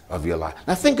out of your life.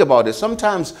 Now think about it.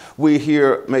 Sometimes we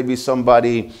hear maybe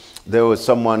there was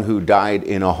someone who died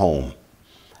in a home.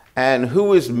 And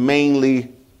who is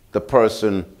mainly the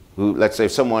person who, let's say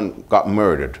if someone got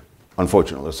murdered,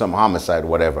 unfortunately, or some homicide or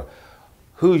whatever,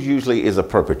 who usually is a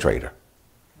perpetrator?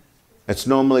 It's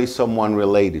normally someone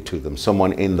related to them,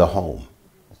 someone in the home,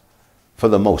 for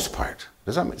the most part.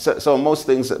 Does that make sense? So most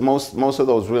things, most of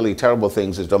those really terrible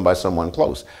things is done by someone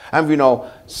close. And you know,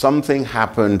 something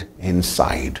happened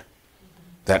inside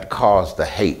that caused the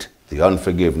hate, the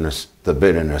unforgiveness, the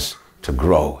bitterness to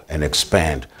grow and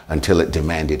expand until it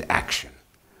demanded action.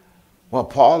 Well,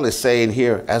 Paul is saying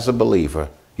here, as a believer,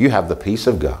 you have the peace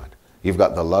of God. You've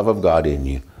got the love of God in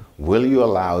you. Will you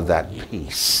allow that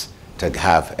peace to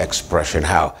have expression?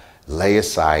 How? Lay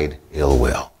aside ill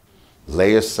will.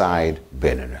 Lay aside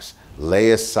bitterness.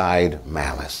 Lay aside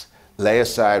malice. Lay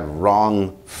aside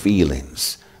wrong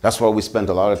feelings. That's why we spent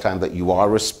a lot of time that you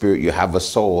are a spirit, you have a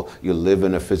soul, you live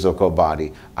in a physical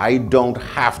body. I don't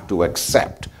have to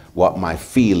accept what my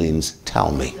feelings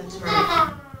tell me.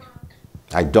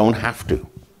 I don't have to.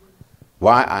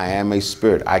 Why? I am a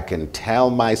spirit. I can tell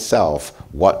myself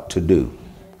what to do.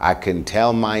 I can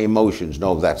tell my emotions,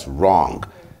 no, that's wrong.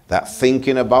 That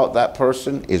thinking about that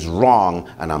person is wrong,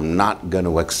 and I'm not going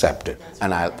to accept it.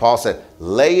 And Paul said,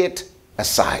 lay it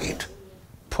aside.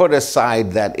 Put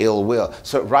aside that ill will.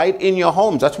 So right in your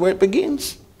homes, that's where it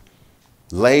begins.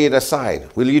 Lay it aside.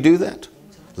 Will you do that?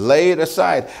 Lay it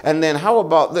aside. And then how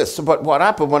about this? But what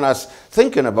happened when I was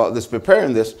thinking about this,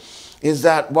 preparing this, is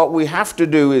that what we have to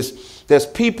do is there's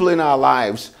people in our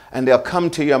lives and they'll come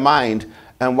to your mind.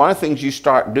 And one of the things you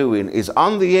start doing is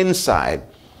on the inside,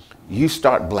 you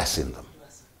start blessing them.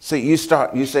 So you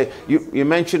say, you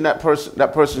mention that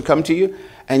person come to you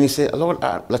and you say, Lord,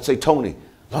 let's say Tony,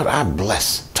 Lord, I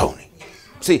bless Tony.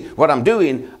 See, what I'm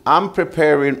doing, I'm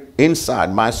preparing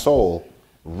inside my soul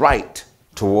right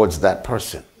towards that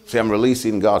person. See, I'm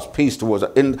releasing God's peace towards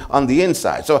on the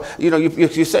inside. So, you know,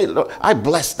 you say, Lord, I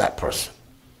bless that person.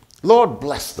 Lord,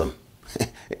 bless them.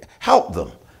 Help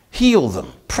them. Heal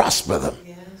them. Prosper them.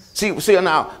 Yes. See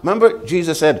now, remember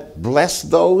Jesus said, bless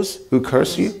those who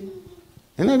curse you?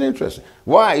 Isn't that interesting?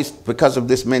 Why? It's because of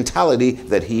this mentality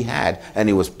that he had, and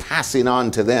he was passing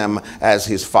on to them as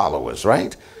his followers,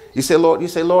 right? You say,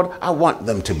 Lord, I want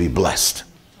them to be blessed.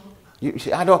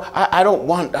 I don't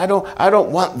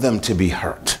want them to be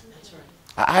hurt.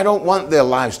 I don't want their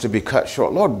lives to be cut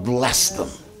short. Lord, bless them.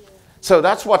 So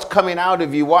that's what's coming out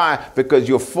of you. Why? Because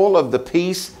you're full of the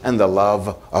peace and the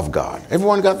love of God.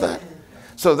 Everyone got that?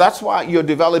 So that's why you're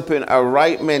developing a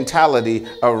right mentality,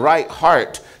 a right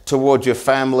heart towards your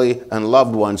family and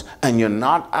loved ones, and you're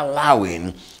not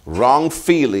allowing wrong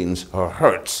feelings or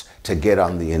hurts to get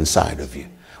on the inside of you.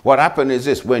 What happened is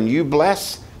this: when you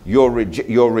bless, you're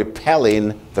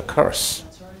repelling the curse.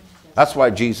 That's why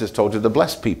Jesus told you to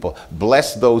bless people.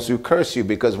 Bless those who curse you,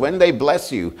 because when they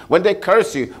bless you, when they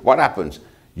curse you, what happens?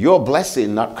 You're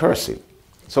blessing, not cursing.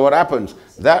 So what happens?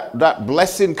 That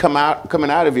blessing coming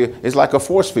out of you is like a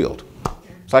force field.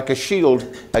 It's like a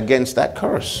shield against that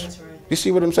curse. That's right. You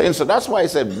see what I'm saying? So that's why I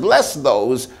said, bless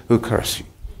those who curse you.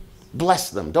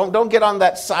 Bless them. Don't get on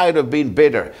that side of being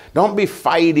bitter. Don't be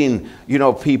fighting,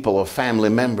 people or family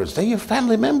members. They're your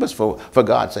family members, for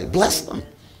God's sake. Bless them.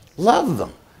 Love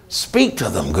them. Speak to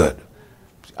them good.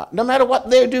 No matter what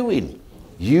they're doing,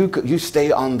 you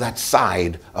stay on that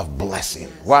side of blessing.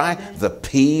 Why? The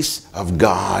peace of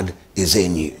God is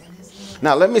in you.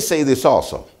 Now, let me say this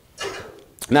also.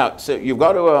 Now, so you've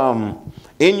got to,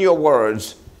 in your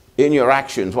words, in your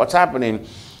actions, what's happening,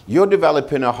 you're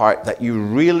developing a heart that you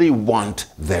really want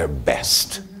their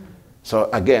best. So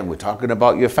again, we're talking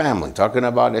about your family, talking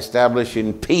about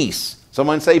establishing peace.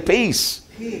 Someone say peace.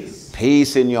 Peace.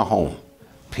 Peace in your home.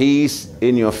 Peace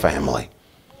in your family.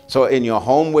 So in your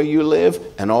home where you live,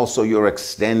 and also your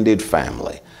extended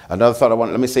family. Another thought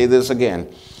let me say this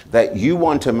again, that you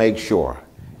want to make sure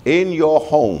in your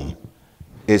home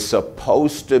is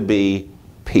supposed to be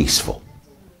peaceful.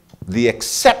 The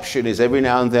exception is every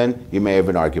now and then you may have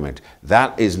an argument.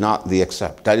 That is not the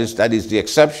exception. That is the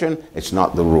exception. It's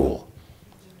not the rule.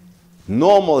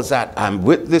 Normal is that I'm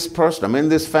with this person, I'm in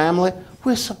this family.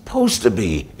 We're supposed to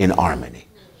be in harmony.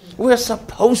 We're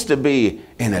supposed to be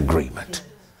in agreement.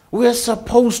 We're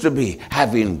supposed to be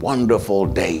having wonderful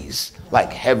days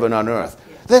like heaven on earth.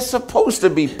 There's supposed to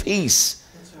be peace.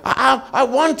 I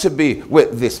want to be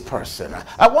with this person.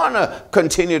 I want to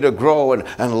continue to grow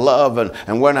and love.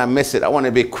 And when I miss it, I want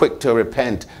to be quick to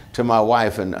repent to my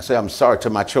wife and say I'm sorry to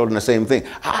my children, the same thing.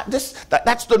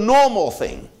 That's the normal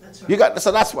thing.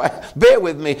 So that's why, bear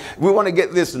with me. We want to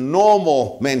get this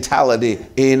normal mentality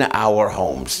in our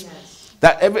homes.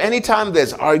 That anytime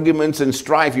there's arguments and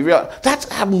strife, you realize that's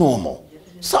abnormal.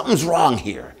 Something's wrong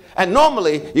here. And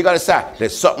normally you got to say,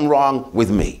 there's something wrong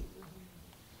with me.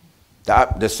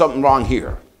 There's something wrong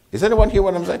here. Is anyone hear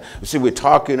what I'm saying? You see, we're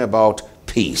talking about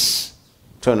peace.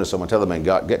 Turn to someone, tell them, man,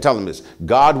 tell them this.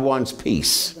 God wants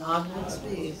peace. God wants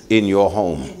peace in your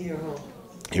home. in your home.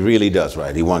 He really does,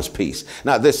 right? He wants peace.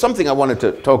 Now, there's something I wanted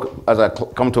to talk as I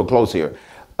come to a close here.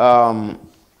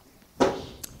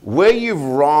 Where you've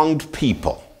wronged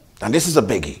people, and this is a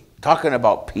biggie, talking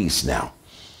about peace now.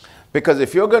 Because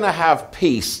if you're going to have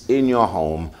peace in your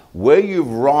home, where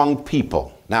you've wronged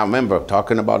people, now remember,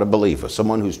 talking about a believer,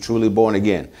 someone who's truly born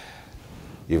again,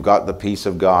 you've got the peace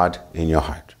of God in your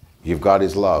heart. You've got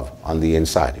his love on the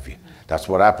inside of you. That's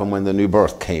what happened when the new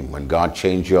birth came, when God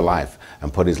changed your life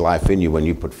and put his life in you, when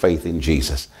you put faith in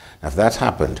Jesus. Now, if that's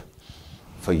happened,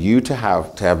 for you to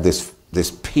have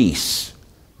this peace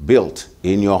built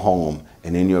in your home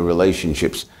and in your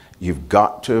relationships, you've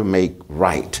got to make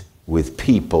right with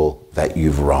people that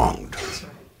you've wronged.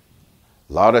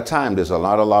 A lot of time, there's a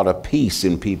lot of peace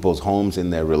in people's homes, in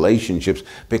their relationships,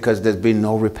 because there's been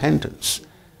no repentance.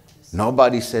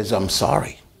 Nobody says, I'm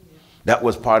sorry. That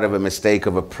was part of a mistake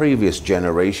of a previous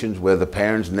generations where the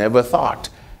parents never thought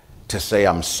to say,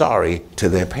 I'm sorry to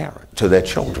their parent, to their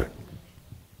children.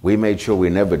 We made sure we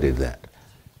never did that.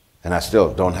 And I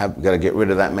still got to get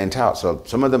rid of that mentality. So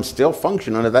some of them still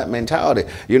function under that mentality.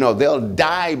 You know, they'll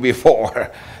die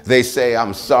before they say,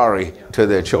 I'm sorry to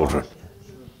their children.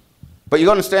 But you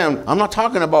understand, I'm not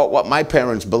talking about what my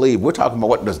parents believe. We're talking about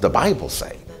what does the Bible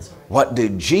say? What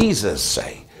did Jesus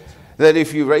say? That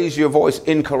if you raise your voice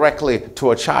incorrectly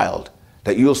to a child,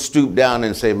 that you'll stoop down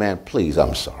and say, man, please,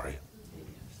 I'm sorry.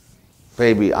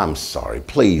 Baby, I'm sorry.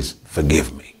 Please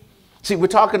forgive me. See, we're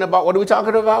talking about, what are we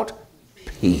talking about?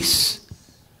 Peace.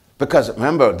 Because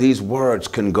remember, these words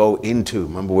can go into,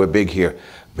 remember we're big here,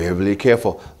 be really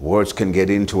careful, words can get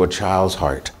into a child's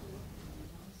heart.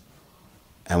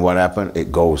 And what happened?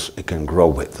 It can grow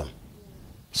with them.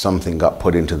 Something got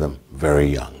put into them very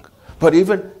young. But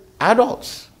even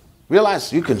adults,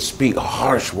 realize you can speak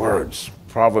harsh words.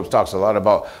 Proverbs talks a lot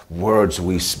about words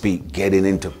we speak getting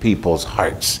into people's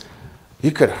hearts.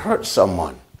 You could hurt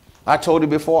someone. I told you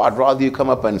before, I'd rather you come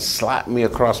up and slap me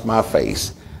across my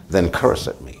face than curse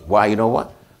at me. Why? You know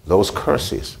what? Those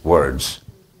curses, words,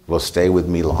 will stay with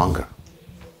me longer.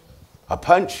 A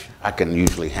punch, I can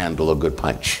usually handle a good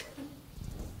punch.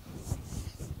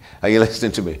 Are you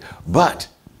listening to me? But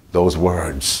those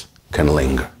words can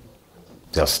linger.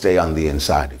 They'll stay on the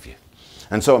inside of you.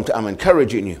 And so I'm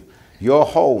encouraging you, your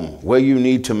home, where you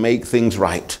need to make things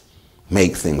right,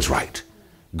 make things right.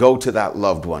 Go to that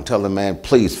loved one. Tell the man,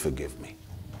 please forgive me.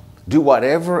 Do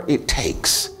whatever it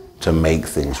takes to make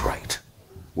things right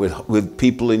with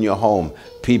people in your home,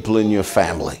 people in your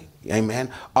family.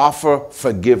 Amen. Offer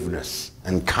forgiveness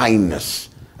and kindness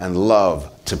and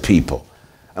love to people.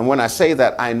 And when I say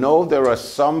that, I know there are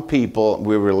some people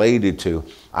we're related to.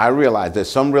 I realize there's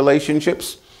some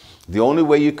relationships, the only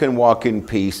way you can walk in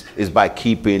peace is by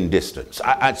keeping distance.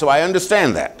 So I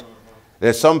understand that.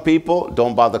 There's some people,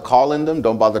 don't bother calling them,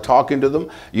 don't bother talking to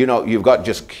them. You know, you've got to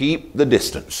just keep the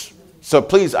distance. So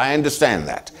please, I understand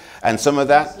that. And some of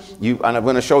that, and I'm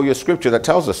going to show you a scripture that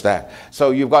tells us that.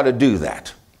 So you've got to do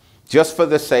that. Just for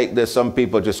the sake, there's some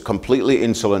people just completely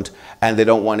insolent and they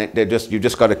don't want it. You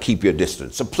just got to keep your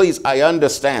distance. So please, I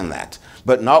understand that.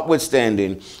 But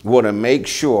notwithstanding, we want to make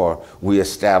sure we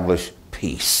establish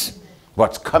peace.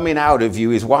 What's coming out of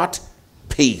you is what?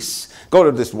 Peace. Go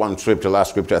to this one scripture, last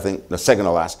scripture, I think, the second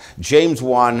to last. James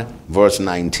 1, verse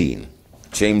 19.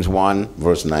 James 1,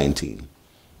 verse 19.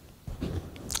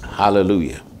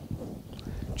 Hallelujah.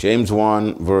 James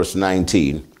 1, verse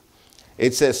 19.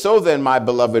 It says, so then, my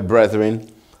beloved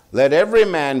brethren, let every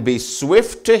man be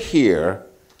swift to hear,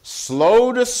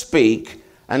 slow to speak,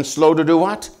 and slow to do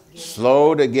what?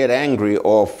 Slow to get angry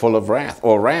or full of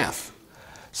wrath.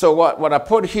 So what I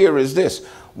put here is this.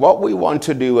 What we want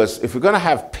to do is, if we're going to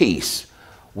have peace,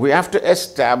 we have to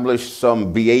establish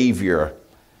some behavior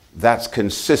that's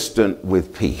consistent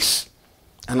with peace.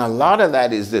 And a lot of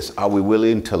that is this. Are we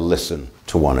willing to listen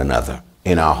to one another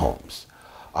in our homes?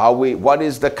 What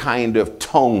is the kind of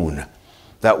tone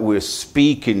that we're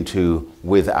speaking to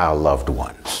with our loved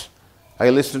ones? Are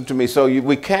you listening to me? So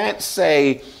we can't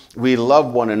say we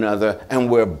love one another and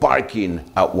we're barking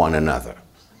at one another.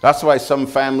 That's why some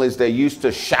families, they're used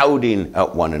to shouting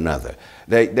at one another.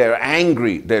 They're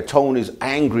angry. Their tone is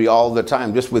angry all the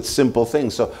time, just with simple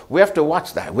things. So we have to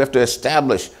watch that. We have to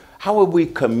establish, how are we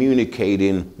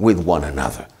communicating with one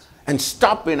another? and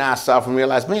stopping ourselves and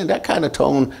realize, man, that kind of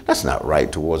tone, that's not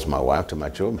right towards my wife, to my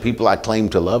children, people I claim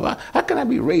to love. How can I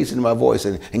be raising my voice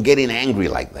and getting angry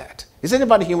like that? Is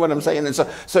anybody hearing what I'm saying? And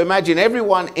so imagine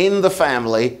everyone in the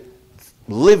family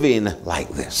living like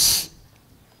this,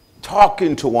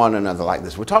 talking to one another like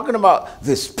this. We're talking about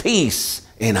this peace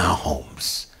in our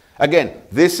homes. Again,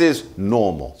 this is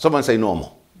normal. Someone say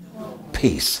normal.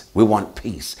 Peace. We want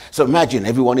peace. So imagine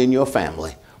everyone in your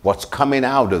family, what's coming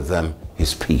out of them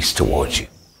is peace towards you.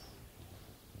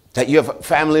 That you have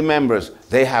family members,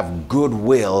 they have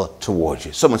goodwill towards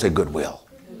you. Someone say goodwill.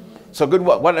 So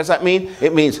goodwill, what does that mean?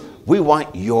 It means we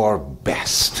want your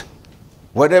best.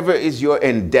 Whatever is your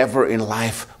endeavor in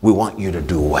life, we want you to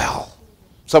do well.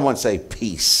 Someone say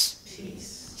peace.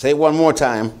 Peace. Say it one more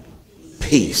time.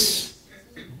 Peace.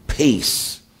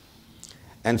 Peace.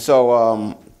 And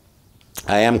so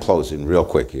I am closing real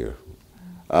quick here.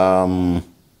 Go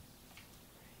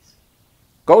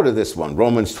to this one,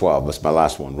 Romans 12. That's my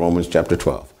last one, Romans chapter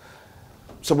 12.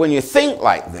 So when you think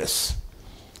like this,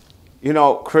 you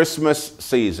know, Christmas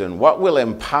season, what will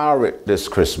empower it this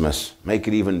Christmas, make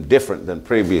it even different than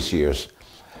previous years?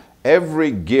 Every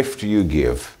gift you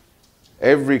give,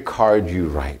 every card you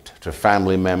write to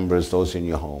family members, those in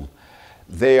your home,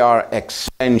 they are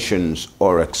extensions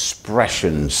or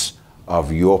expressions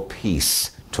of your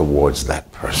peace towards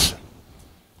that person.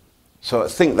 So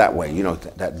think that way, you know,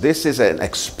 that this is an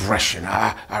expression.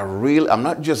 I'm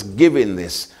not just giving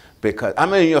this because, I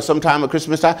mean, you know, sometime at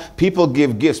Christmas time, people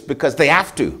give gifts because they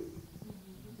have to.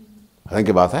 Think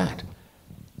about that.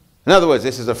 In other words,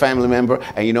 this is a family member,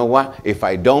 and you know what? If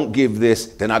I don't give this,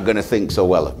 they're not going to think so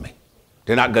well of me.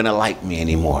 They're not going to like me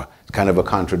anymore. It's kind of a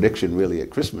contradiction, really, at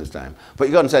Christmas time. But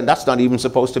you understand, that's not even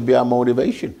supposed to be our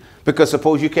motivation. Because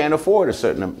suppose you can't afford a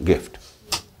certain gift.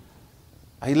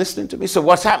 Are you listening to me? So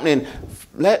what's happening,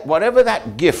 whatever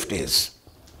that gift is,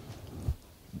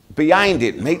 behind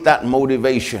it, make that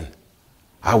motivation.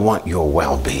 I want your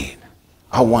well-being.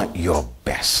 I want your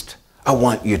best. I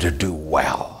want you to do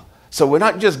well. So we're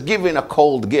not just giving a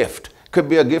cold gift. Could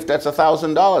be a gift that's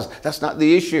 $1,000. That's not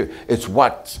the issue. It's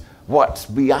what's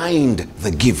behind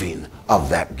the giving of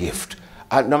that gift.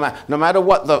 No matter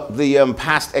what the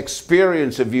past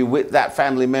experience of you with that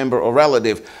family member or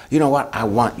relative, you know what? I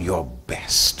want your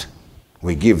best.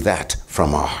 We give that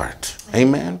from our heart.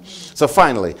 Amen? So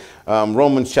finally,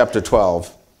 Romans chapter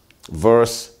 12,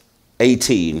 verse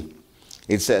 18,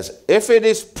 it says, if it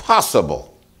is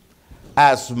possible,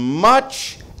 as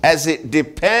much as it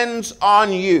depends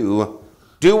on you,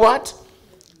 do what?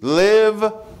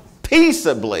 Live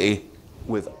peaceably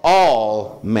with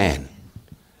all men.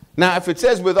 Now, if it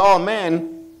says with all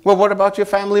men, well, what about your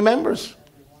family members?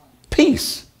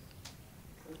 Peace.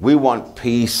 We want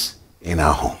peace in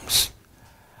our homes.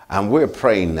 And we're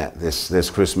praying that this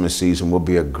Christmas season will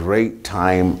be a great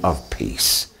time of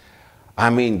peace. I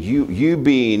mean, you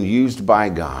being used by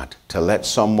God to let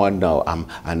someone know,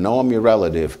 I know I'm your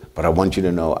relative, but I want you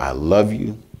to know I love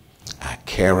you, I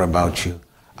care about you,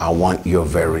 I want your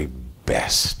very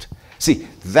best. See,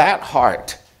 that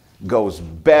heart goes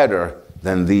better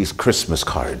than these Christmas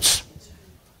cards.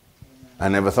 I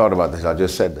never thought about this. I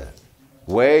just said that.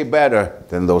 Way better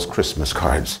than those Christmas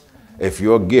cards. If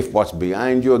your gift, what's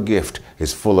behind your gift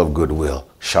is full of goodwill,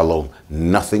 shalom,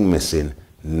 nothing missing,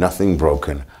 nothing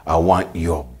broken. I want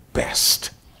your best.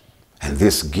 And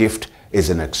this gift is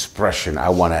an expression. I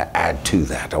want to add to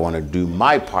that. I want to do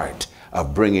my part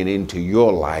of bringing into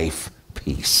your life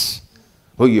peace.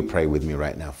 Will you pray with me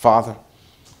right now? Father,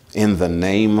 in the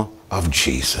name of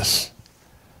Jesus,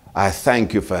 I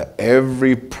thank you for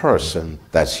every person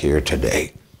that's here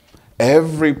today.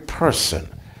 Every person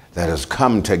that has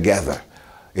come together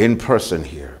in person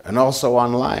here and also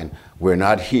online. We're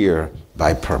not here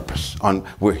by purpose.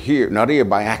 We're here, not here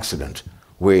by accident.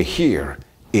 We're here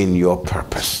in your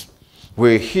purpose.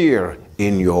 We're here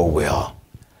in your will.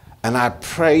 And I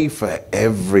pray for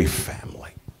every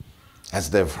family as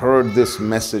they've heard this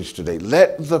message today.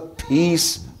 Let the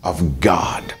peace of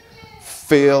God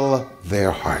fill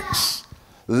their hearts.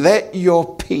 Let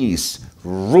your peace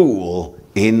rule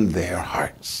in their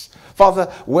hearts. Father,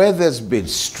 where there's been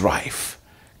strife,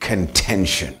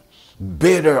 contention,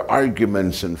 bitter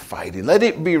arguments and fighting, let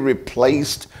it be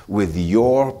replaced with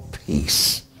your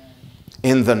peace.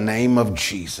 In the name of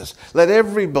Jesus, let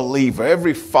every believer,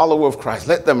 every follower of Christ,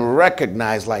 let them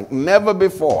recognize like never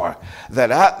before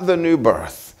that at the new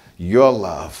birth, your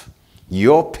love,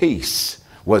 your peace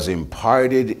was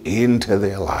imparted into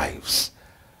their lives.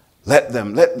 Let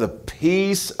the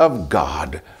peace of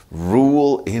God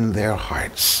rule in their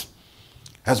hearts.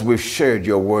 As we've shared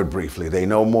your word briefly, they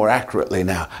know more accurately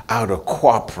now how to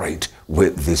cooperate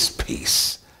with this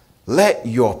peace. Let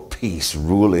your peace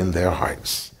rule in their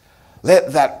hearts.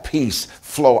 Let that peace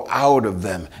flow out of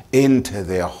them into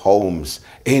their homes,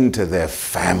 into their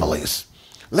families.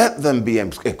 Let them be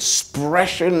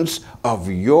expressions of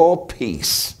your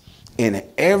peace in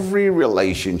every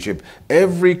relationship,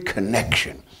 every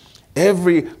connection,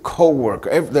 every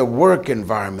co-worker, their work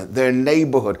environment, their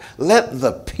neighborhood. Let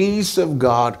the peace of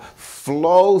God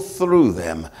flow through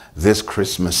them this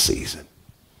Christmas season.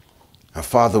 Now,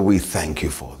 Father, we thank you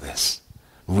for this.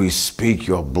 We speak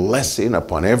your blessing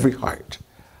upon every heart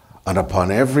and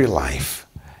upon every life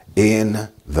in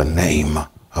the name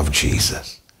of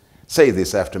Jesus. Say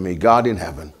this after me. God in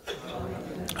heaven,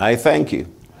 I thank you.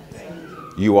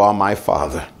 You are my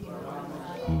Father.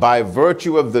 By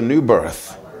virtue of the new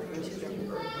birth,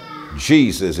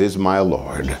 Jesus is my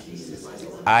Lord.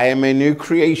 I am a new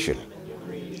creation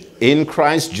in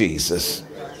Christ Jesus.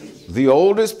 The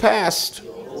old is past,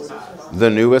 the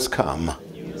new has come.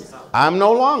 I'm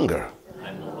no longer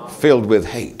filled with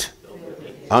hate,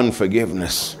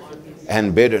 unforgiveness,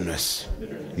 and bitterness.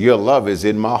 Your love is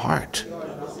in my heart.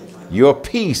 Your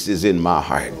peace is in my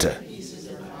heart.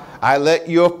 I let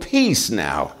your peace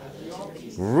now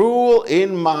rule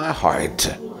in my heart.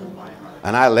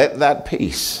 And I let that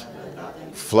peace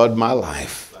flood my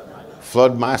life,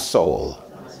 flood my soul,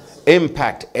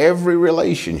 impact every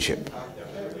relationship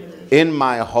in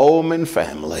my home and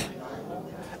family.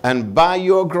 And by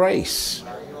your grace,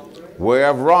 where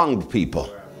I've wronged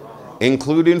people,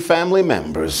 including family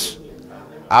members,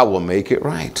 I will make it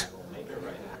right.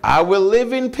 I will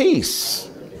live in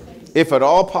peace, if at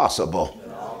all possible,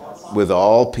 with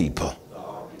all people.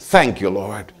 Thank you,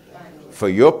 Lord, for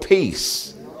your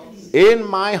peace in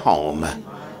my home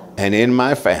and in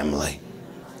my family.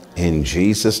 In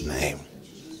Jesus' name.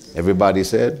 Everybody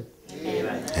said?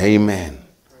 Amen. Amen.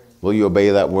 Will you obey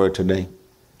that word today?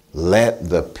 Let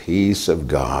the peace of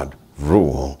God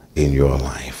rule in your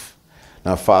life.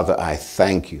 Now, Father, I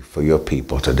thank you for your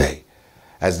people today.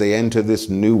 As they enter this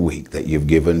new week that you've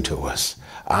given to us,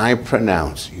 I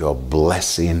pronounce your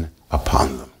blessing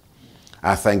upon them.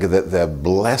 I thank you that they're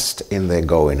blessed in their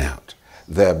going out.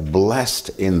 They're blessed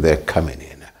in their coming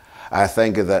in. I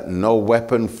thank you that no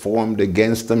weapon formed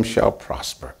against them shall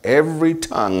prosper. Every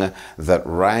tongue that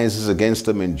rises against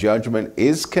them in judgment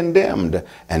is condemned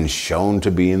and shown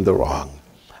to be in the wrong.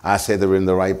 I say they're in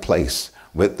the right place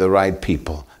with the right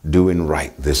people doing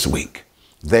right this week.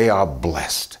 They are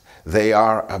blessed. They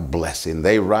are a blessing.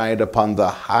 They ride upon the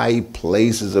high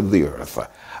places of the earth.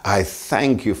 I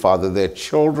thank you, Father, their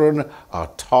children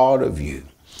are taught of you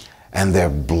and they're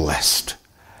blessed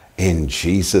in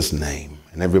Jesus' name.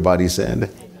 And everybody said,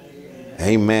 amen.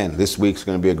 Amen. This week's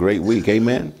going to be a great week.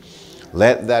 Amen.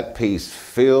 Let that peace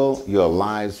fill your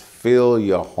lives, fill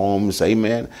your homes.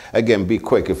 Amen. Again, be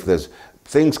quick. If there's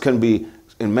things can be,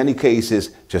 in many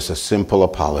cases, just a simple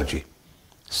apology,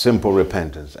 simple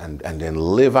repentance, and then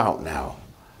live out now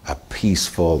a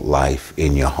peaceful life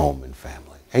in your home and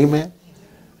family. Amen.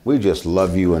 We just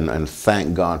love you and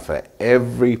thank God for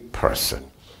every person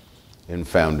in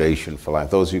Foundation for Life.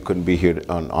 Those who couldn't be here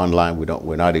online,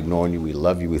 we're not ignoring you. We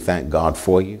love you. We thank God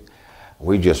for you.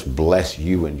 We just bless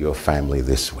you and your family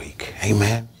this week.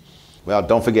 Amen. Well,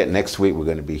 don't forget, next week we're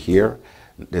going to be here.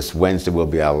 This Wednesday will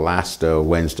be our last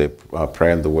Wednesday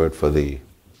prayer and the word for the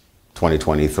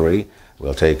 2023.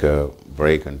 We'll take a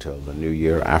break until the new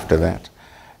year after that.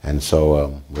 And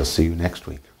so we'll see you next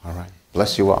week. All right.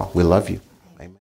 Bless you all. We love you.